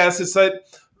 I guess. It's that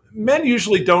men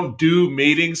usually don't do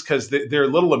meetings because their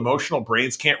little emotional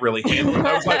brains can't really handle it.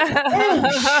 I was like,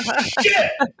 oh,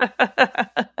 shit.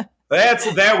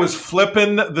 That was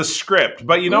flipping the script.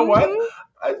 But you know what?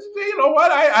 I've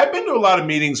been to a lot of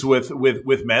meetings with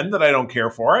men that I don't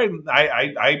care for.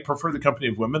 I prefer the company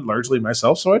of women largely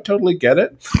myself, so I totally get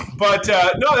it. But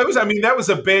no, that was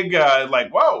a big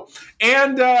whoa.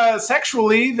 And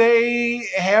sexually, they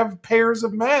have pairs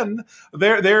of men.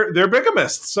 They're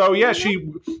bigamists. So yeah,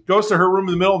 she goes to her room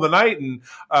in the middle of the night, and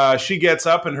she gets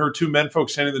up, and her two men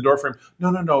folks standing in the door frame.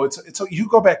 No, it's you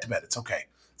go back to bed. It's okay.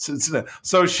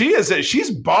 So she's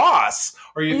boss,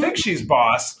 or you think she's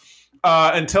boss.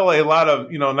 Until a lot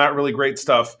of, not really great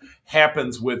stuff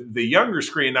happens with the younger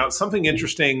Skrean. Now, something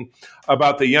interesting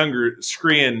about the younger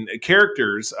Skrean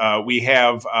characters, we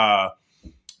have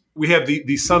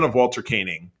the son of Walter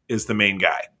Koenig is the main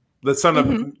guy. The son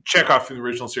of Chekhov from the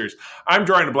original series. I'm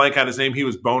drawing a blank on his name. He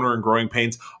was Boner in Growing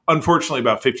Pains. Unfortunately,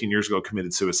 about 15 years ago,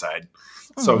 committed suicide.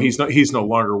 So he's no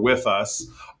longer with us.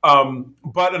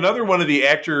 But another one of the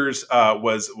actors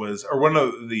one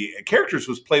of the characters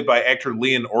was played by actor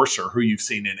Leon Orser, who you've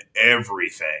seen in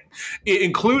everything,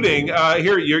 including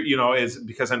here. Is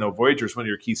because I know Voyager is one of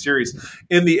your key series.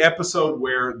 In the episode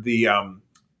where the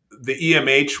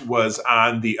EMH was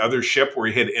on the other ship,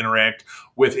 where he had to interact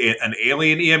with an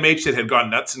alien EMH that had gone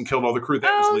nuts and killed all the crew.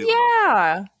 That was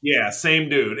Leon. Yeah, same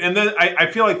dude. And then I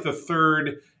feel like the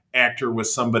third actor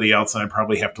was somebody else, and I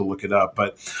probably have to look it up.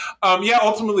 But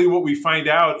ultimately what we find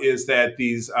out is that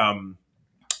these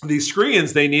these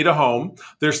Skryans, they need a home.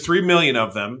 There's 3 million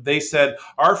of them. They said,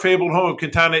 our fabled home of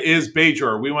Kantana is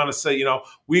Bajor. We want to say,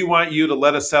 we want you to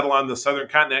let us settle on the southern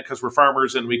continent because we're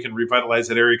farmers and we can revitalize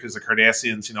that area because the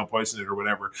Cardassians, poisoned it or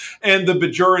whatever. And the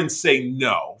Bajorans say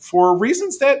no for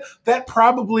reasons that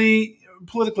probably,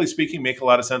 politically speaking, make a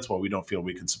lot of sense. Well, we don't feel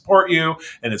we can support you,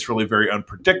 and it's really very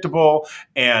unpredictable.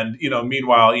 And,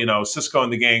 meanwhile, Sisko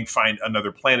and the gang find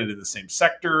another planet in the same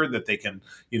sector that they can,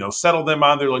 settle them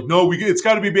on. They're like, no, it's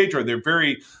got to be Bajor. They're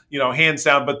very, hands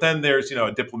down. But then there's,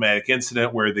 a diplomatic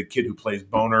incident where the kid who plays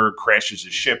Boner crashes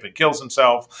his ship and kills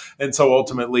himself. And so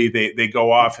ultimately they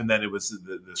go off. And then it was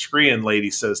the Skryan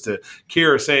lady says to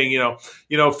Kira saying,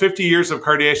 50 years of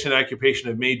Cardassian occupation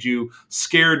have made you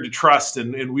scared to trust.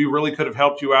 And we really could have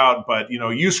helped you out. But,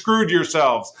 you screwed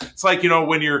yourselves. It's like,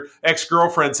 when your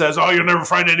ex-girlfriend says, oh, you'll never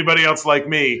find anybody else like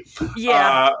me.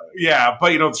 Yeah.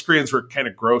 But, the Skryans were kind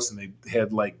of gross and they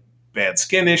had like bad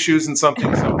skin issues and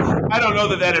something. So I don't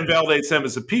know that invalidates them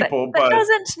as a people, but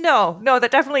doesn't. No,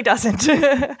 that definitely doesn't.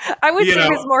 I would say it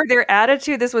was more their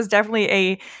attitude. This was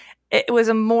definitely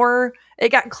it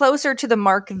got closer to the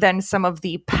mark than some of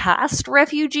the past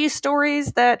refugee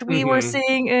stories that we were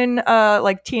seeing in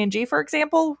like TNG, for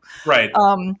example. Right.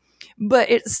 But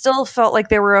it still felt like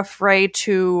they were afraid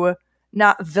to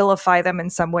not vilify them in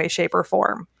some way, shape, or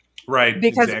form. Right.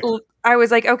 Because exactly. I was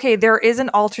like, okay, there is an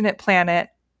alternate planet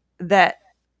that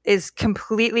is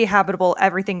completely habitable.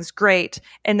 Everything's great.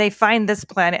 And they find this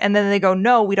planet and then they go,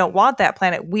 no, we don't want that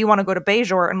planet. We want to go to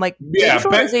Bajor. And like,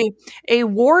 Bajor is a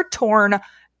war-torn,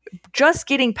 just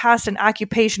getting past an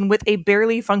occupation with a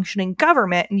barely functioning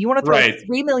government. And you want to throw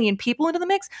 3 million people into the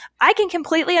mix? I can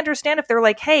completely understand if they're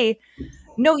like, hey,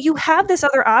 no, you have this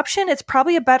other option. It's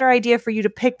probably a better idea for you to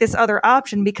pick this other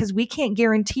option because we can't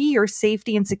guarantee your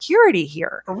safety and security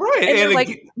here. Right. And you're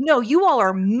like, no, you all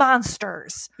are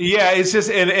monsters. Yeah, it's just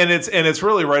and it's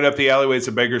really right up the alleyways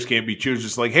of beggars can't be choosers.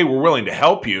 Just like, hey, we're willing to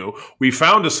help you. We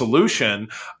found a solution.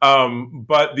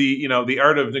 But the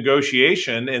art of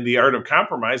negotiation and the art of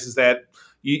compromise is that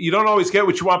you don't always get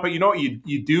what you want, but what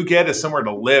you do get is somewhere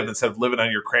to live instead of living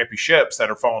on your crappy ships that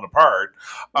are falling apart.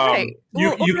 Right.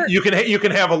 You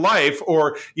can have a life,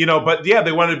 or but yeah,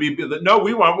 they want to be. No,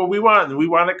 we want what we want, and we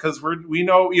want it because we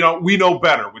know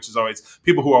better. Which is always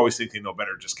people who always think they know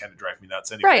better just kind of drive me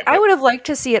nuts. Anyway, right. I would have liked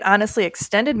to see it honestly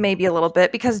extended maybe a little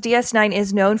bit because DS9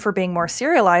 is known for being more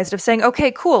serialized. Of saying,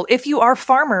 okay, cool. If you are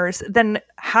farmers, then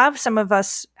have some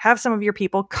of your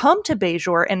people come to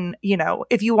Bajor, and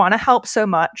if you want to help so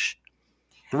much,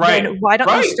 right? Then why don't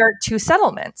you start 2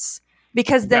 settlements?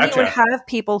 Because then you would have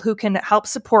people who can help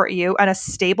support you on a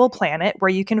stable planet where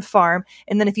you can farm.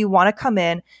 And then if you want to come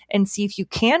in and see if you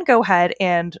can go ahead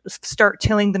and start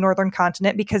tilling the northern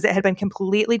continent because it had been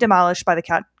completely demolished by the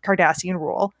Cardassian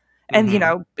rule. And,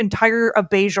 entire of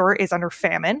Bajor is under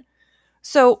famine.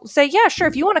 So say, yeah, sure.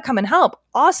 If you want to come and help,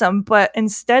 awesome. But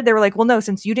instead they were like, well, no,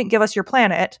 since you didn't give us your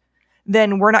planet,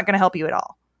 then we're not going to help you at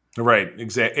all. Right.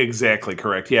 Exactly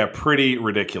correct. Yeah. Pretty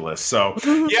ridiculous. So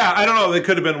yeah, I don't know. They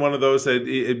could have been one of those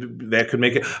that could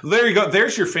make it. There you go.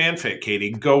 There's your fanfic,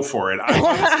 Katie. Go for it.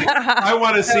 I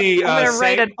want to see. I'm going to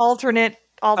write an alternate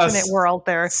world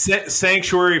there.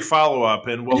 Sanctuary follow-up,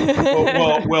 and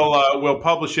we'll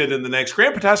publish it in the next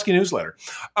Grant Petoskey newsletter.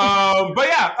 But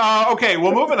yeah, okay.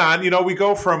 Well, moving on. We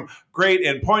go from great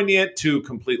and poignant to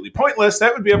completely pointless.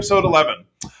 That would be episode 11.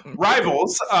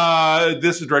 Rivals.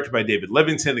 This is directed by David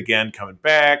Livingston, again coming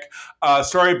back.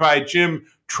 Story by Jim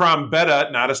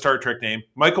Trombetta, not a Star Trek name.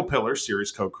 Michael Piller,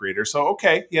 series co-creator. So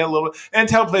okay, yeah, a little. And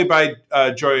teleplay by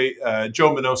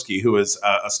Joe Menosky, who is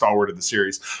a stalwart of the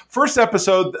series. First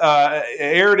episode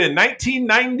aired in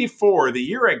 1994, the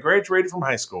year I graduated from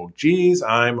high school. Geez,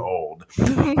 I'm old.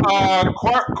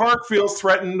 Quark feels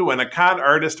threatened when a con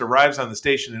artist arrives on the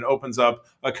station and opens up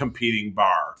a competing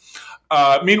bar.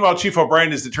 Meanwhile, Chief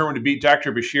O'Brien is determined to beat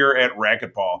Dr. Bashir at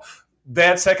racquetball.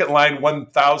 That second line,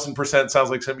 1,000% sounds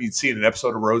like something you'd see in an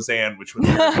episode of Roseanne, which was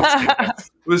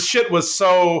was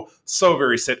so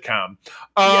very sitcom.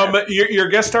 Your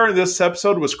guest star in this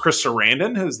episode was Chris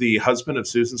Sarandon, who's the husband of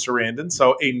Susan Sarandon,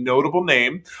 so a notable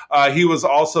name. He was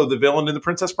also the villain in The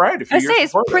Princess Bride a few years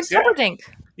before Prince this.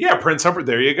 Humperdinck. Yeah, Prince Humperdinck.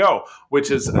 There you go. Which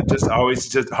is just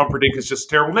Humperdinck is just a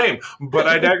terrible name, but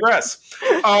I digress.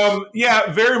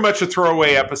 Very much a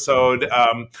throwaway episode.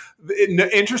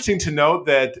 Interesting to note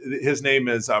that his name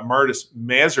is Martis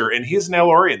Mazur, and he's an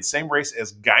Elorian, same race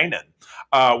as Guinan,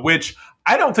 which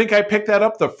I don't think I picked that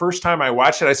up the first time I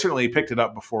watched it. I certainly picked it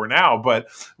up before now, but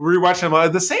rewatching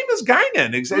them, the same as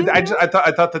Guinan.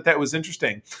 I thought that was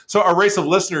interesting. So a race of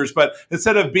listeners, but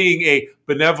instead of being a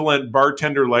benevolent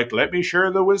bartender, like, let me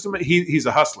share the wisdom, he's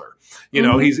a hustler. You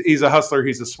know, he's a hustler.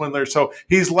 He's a swindler. So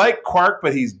he's like Quark,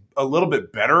 but he's a little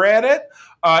bit better at it.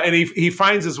 And he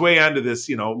finds his way onto this,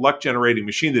 luck generating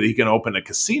machine that he can open a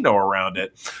casino around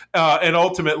it. And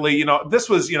ultimately, this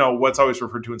was, what's always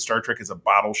referred to in Star Trek as a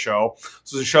bottle show.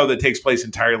 So it's a show that takes place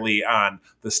entirely on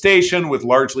the station with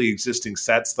largely existing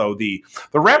sets, though the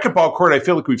racquetball court, I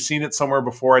feel like we've seen it somewhere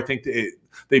before. I think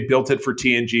they built it for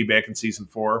TNG back in season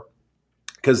 4.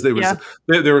 Because there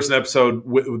was an episode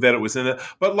that it was in it,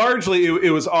 but largely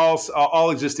it was all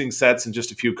existing sets and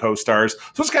just a few co-stars.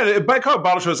 So it's kind of, I call it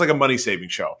bottle show. It's like a money saving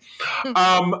show.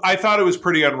 I thought it was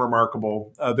pretty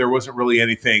unremarkable. There wasn't really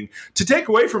anything to take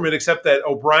away from it except that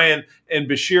O'Brien and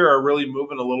Bashir are really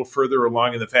moving a little further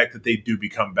along in the fact that they do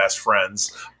become best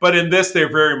friends. But in this,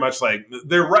 they're very much like it's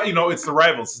the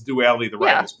rivals, it's the duality of the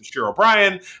rivals, Bashir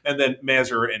O'Brien, and then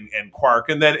Mazur and Quark,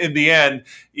 and then in the end,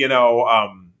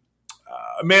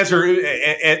 Mazur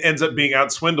ends up being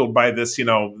outswindled by this,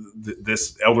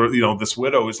 this elder, this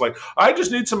widow is like, I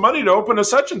just need some money to open a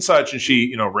such and such. And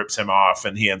she, rips him off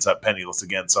and he ends up penniless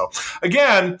again. So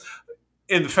again,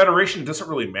 in the Federation, it doesn't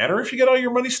really matter if you get all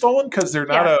your money stolen because they're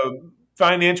not a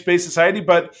finance-based society,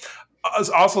 but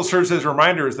also serves as a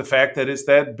reminder is the fact that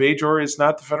Bajor is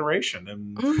not the Federation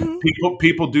and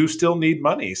people do still need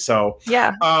money. So,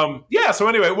 so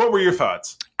anyway, what were your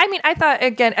thoughts? I mean, I thought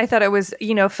it was,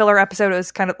 filler episode. It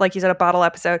was kind of, like you said, a bottle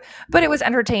episode, but it was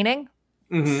entertaining.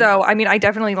 So, I mean, I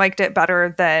definitely liked it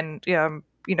better than,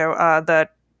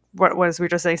 what was we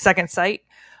just saying, Second Sight.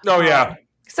 Oh, yeah.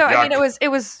 So, I mean, it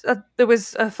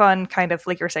was a fun kind of,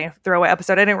 like you were saying, throwaway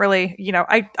episode. I didn't really,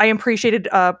 I appreciated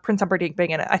Prince Humperdinck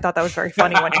being in it. I thought that was very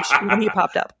funny when he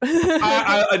popped up.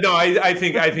 I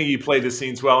think he played the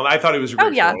scenes well, and I thought he was a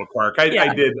great little Quark. I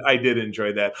did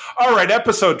enjoy that. All right,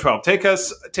 episode 12. Take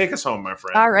us home, my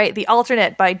friend. All right, The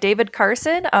Alternate by David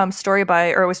Carson.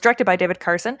 It was directed by David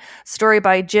Carson. Story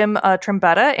by Jim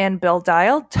Trombetta and Bill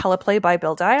Dial. Teleplay by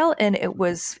Bill Dial, and it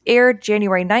was aired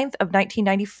January 9th of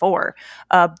 1994.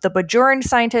 The Bajoran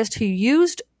scientist who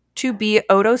used to be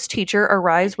Odo's teacher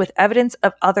arrives with evidence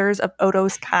of others of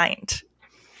Odo's kind.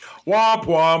 Womp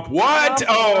womp. What?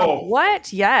 Womp,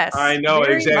 what? Yes. I know,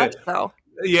 very exactly. Much so.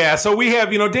 Yeah, so we have,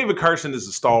 David Carson is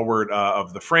a stalwart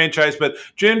of the franchise, but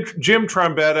Jim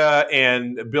Trombetta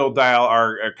and Bill Dial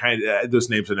are kind of, those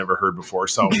names I've never heard before.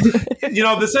 So,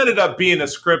 this ended up being a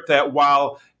script that,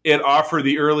 while it offered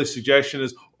the early suggestion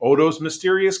is Odo's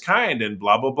mysterious kind and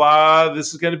blah, blah, blah,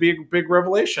 this is going to be a big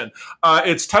revelation.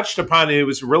 It's touched upon, it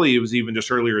was even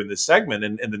just earlier in this segment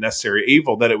in The Necessary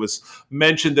Evil that it was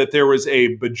mentioned that there was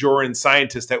a Bajoran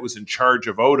scientist that was in charge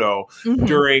of Odo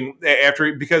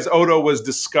because Odo was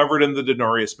discovered in the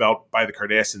Denorius Belt by the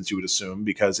Cardassians, you would assume,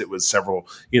 because it was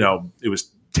it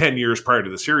was 10 years prior to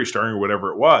the series starting or whatever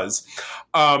it was.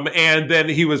 And then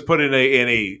he was put in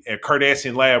a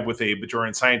Cardassian lab with a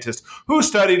Bajoran scientist who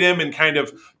studied him and kind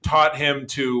of taught him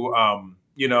to,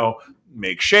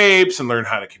 make shapes and learn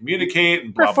how to communicate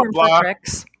and blah, blah, blah.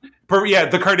 Tricks.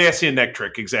 The Cardassian neck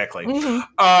trick, exactly.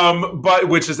 But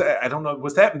which is, I don't know,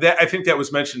 was that I think that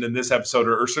was mentioned in this episode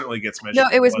or certainly gets mentioned.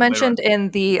 No, it was mentioned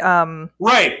in the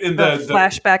in the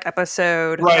flashback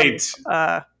episode. Right.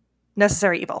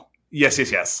 Necessary Evil. Yes.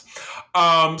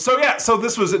 So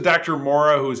this was Dr.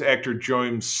 Mora, who's actor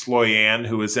James Sloyan,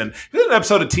 who was in an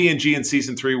episode of TNG in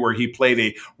season 3 where he played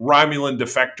a Romulan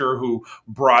defector who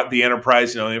brought the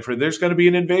Enterprise, there's going to be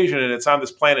an invasion and it's on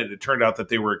this planet. It turned out that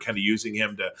they were kind of using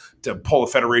him to pull a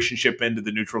Federation ship into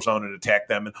the neutral zone and attack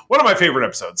them. And one of my favorite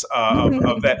episodes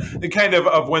of that, and kind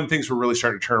of when things were really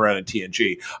starting to turn around in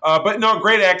TNG. But no,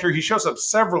 great actor. He shows up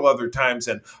several other times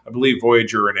in, I believe,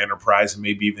 Voyager and Enterprise and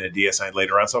maybe even a DS9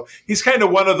 later on. So he's kind of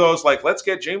one of those, like, let's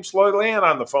get James Sloyan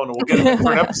on the phone and we'll get him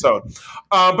for an episode.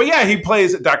 But yeah, he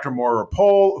plays Dr. Maura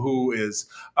Pole, who is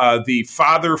the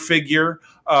father figure,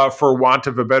 for want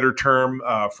of a better term,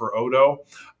 for Odo.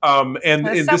 And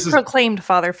this is proclaimed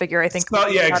father figure, I think.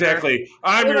 Yeah, exactly.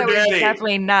 I'm your daddy.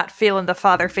 Definitely not feeling the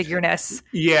father figureness.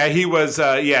 Yeah, he was.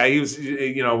 He was.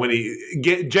 When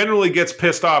he generally gets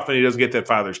pissed off and he doesn't get that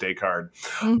Father's Day card.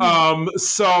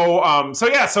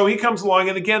 So he comes along,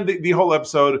 and again, the whole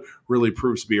episode really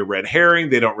proves to be a red herring.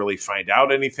 They don't really find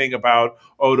out anything about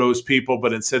Odo's people,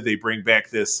 but instead they bring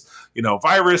back this,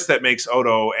 virus that makes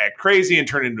Odo act crazy and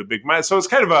turn into a big monster. So it's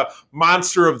kind of a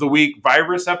monster of the week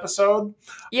virus episode.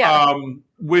 Yeah.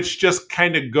 Which just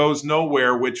kind of goes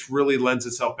nowhere, which really lends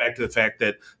itself back to the fact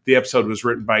that the episode was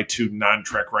written by 2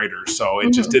 non-Trek writers. So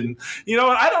it just didn't,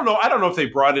 I don't know if they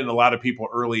brought in a lot of people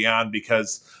early on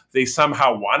because they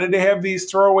somehow wanted to have these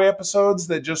throwaway episodes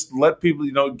that just let people,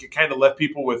 kind of left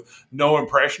people with no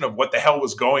impression of what the hell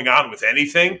was going on with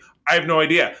anything. I have no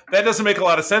idea. That doesn't make a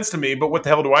lot of sense to me, but what the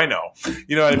hell do I know?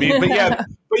 You know what I mean? But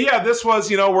yeah, this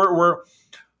was,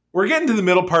 we're getting to the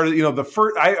middle part of, the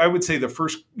first, I would say the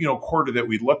first, quarter that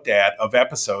we looked at of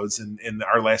episodes in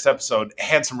our last episode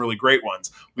had some really great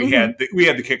ones. We had the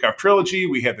Kickoff trilogy.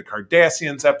 We had the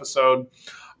Cardassians episode.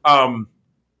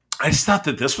 I just thought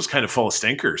that this was kind of full of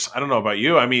stinkers. I don't know about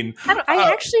you. I mean,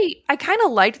 I kind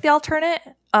of liked the alternate.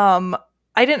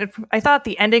 I thought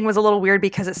the ending was a little weird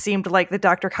because it seemed like the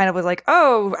doctor kind of was like,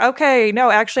 oh, okay, no,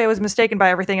 actually I was mistaken by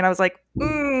everything. And I was like,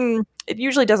 it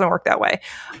usually doesn't work that way.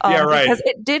 Yeah, right. Because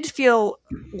it did feel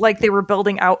like they were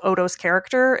building out Odo's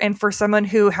character. And for someone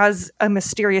who has a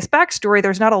mysterious backstory,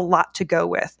 there's not a lot to go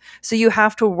with. So you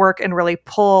have to work and really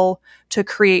pull to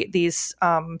create these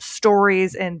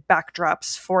stories and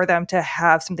backdrops for them to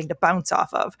have something to bounce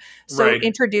off of. So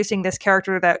introducing this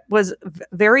character that was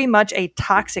very much a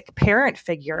toxic parent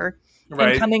figure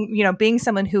and being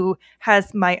someone who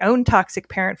has my own toxic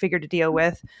parent figure to deal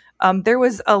with, there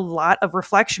was a lot of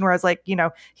reflection where I was like,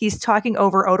 he's talking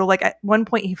over Odo. Like at one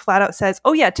point he flat out says,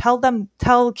 oh yeah, tell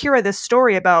Kira this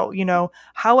story about,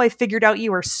 how I figured out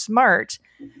you were smart.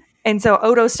 And so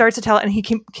Odo starts to tell it and he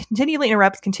continually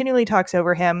interrupts, continually talks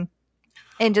over him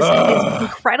and just is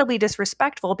incredibly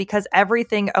disrespectful because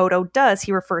everything Odo does,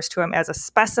 he refers to him as a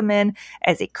specimen,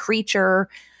 as a creature.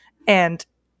 And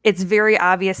it's very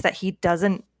obvious that he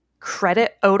doesn't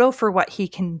credit Odo for what he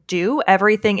can do.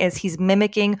 Everything is he's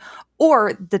mimicking,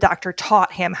 or the doctor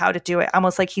taught him how to do it.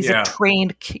 Almost like he's a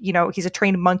trained, he's a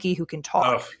trained monkey who can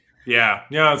talk. Yeah,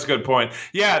 that's a good point.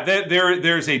 Yeah,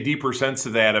 there's a deeper sense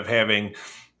of that, of having,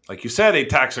 like you said, a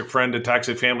toxic friend, a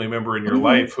toxic family member in your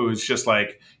life who is just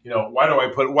like, why do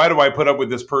I put up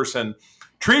with this person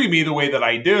treating me the way that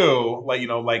I do? Like,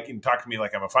 talk to me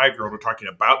like I'm a 5-year-old, or talking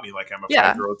about me like I'm a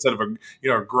 5-year-old instead of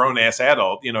a grown ass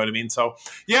adult. You know what I mean? So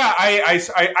yeah,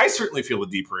 I certainly feel the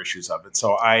deeper issues of it.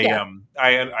 So I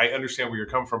understand where you're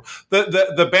coming from.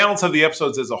 The balance of the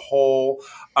episodes as a whole.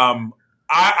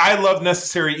 I love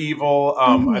Necessary Evil.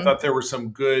 I thought there were some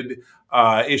good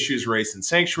issues raised in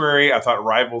Sanctuary. I thought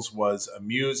Rivals was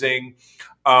amusing.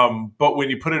 But when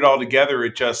you put it all together,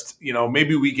 it just,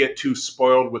 maybe we get too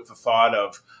spoiled with the thought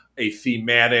of a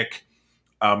thematic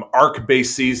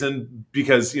arc-based season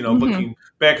because, looking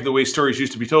back at the way stories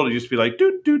used to be told, it used to be like,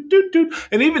 doot, doot, doot, doot.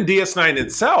 And even DS9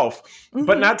 itself,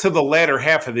 but not to the latter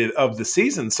half of the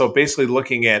season. So basically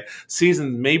looking at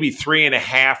season maybe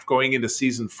 3.5 going into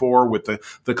season 4 with the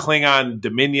Klingon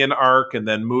Dominion arc, and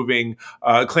then moving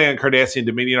Klingon Cardassian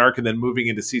Dominion arc, and then moving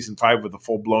into season 5 with a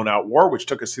full blown out war, which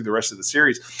took us through the rest of the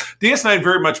series. DS9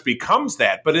 very much becomes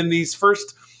that. But in these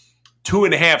first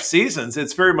 2.5 seasons,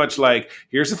 it's very much like,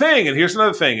 here's a thing, and here's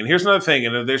another thing, and here's another thing,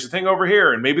 and there's a thing over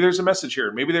here, and maybe there's a message here,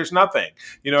 and maybe there's nothing.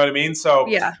 You know what I mean? So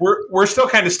we're still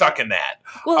kind of stuck in that.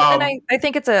 Well, and I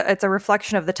think it's a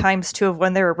reflection of the times too, of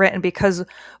when they were written, because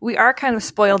we are kind of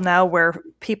spoiled now where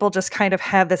people just kind of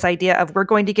have this idea of we're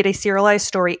going to get a serialized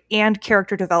story and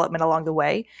character development along the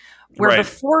way. Where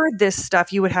before this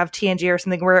stuff, you would have TNG or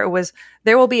something where it was,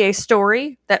 there will be a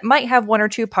story that might have 1 or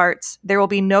 2 parts. There will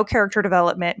be no character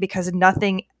development because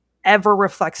nothing ever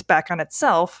reflects back on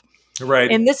itself. Right.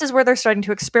 And this is where they're starting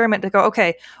to experiment to go,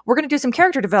 okay, we're going to do some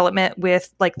character development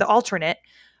with like the alternate.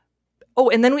 Oh,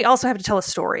 and then we also have to tell a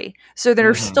story. So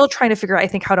they're still trying to figure out, I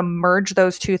think, how to merge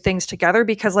those two things together,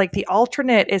 because like the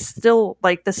alternate is still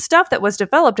like the stuff that was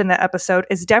developed in that episode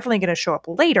is definitely going to show up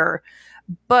later,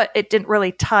 but it didn't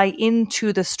really tie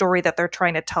into the story that they're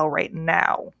trying to tell right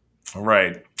now.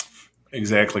 Right.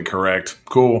 Exactly correct.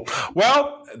 Cool.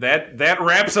 Well, that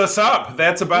wraps us up.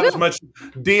 That's about as much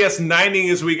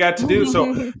DS9ing as we got to do.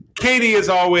 So Katie, as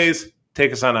always,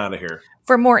 take us on out of here.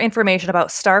 For more information about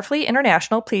Starfleet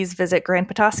International, please visit Grand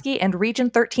Petoskey and Region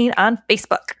 13 on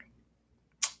Facebook.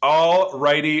 All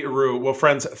righty, Rue. Well,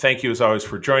 friends, thank you as always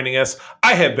for joining us.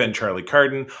 I have been Charlie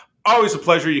Carden. Always a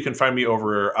pleasure. You can find me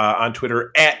over on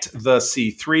Twitter at the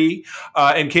C3.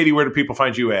 And Katie, where do people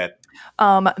find you at?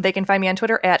 They can find me on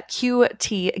Twitter at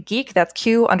QT Geek. That's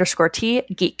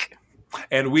Q_T Geek.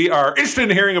 And we are interested in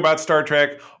hearing about Star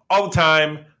Trek all the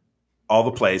time, all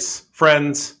the place.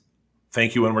 Friends,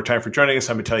 thank you one more time for joining us.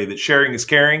 I'm going to tell you that sharing is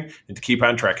caring, and to keep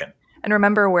on trekking. And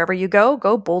remember, wherever you go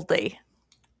boldly.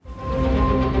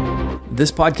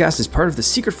 This podcast is part of the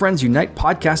Secret Friends Unite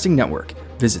podcasting network.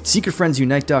 Visit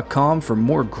secretfriendsunite.com for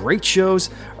more great shows,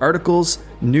 articles,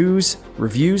 news,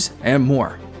 reviews, and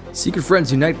more. Secret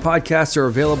Friends Unite podcasts are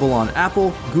available on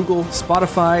Apple, Google,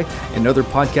 Spotify, and other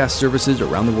podcast services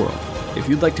around the world. If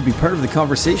you'd like to be part of the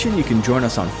conversation, you can join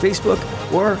us on Facebook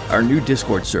or our new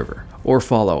Discord server, or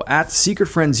follow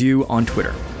 @SecretFriendsU on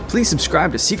Twitter. Please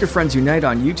subscribe to Secret Friends Unite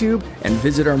on YouTube and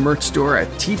visit our merch store at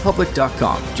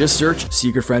tpublic.com. Just search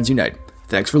Secret Friends Unite.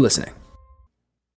 Thanks for listening.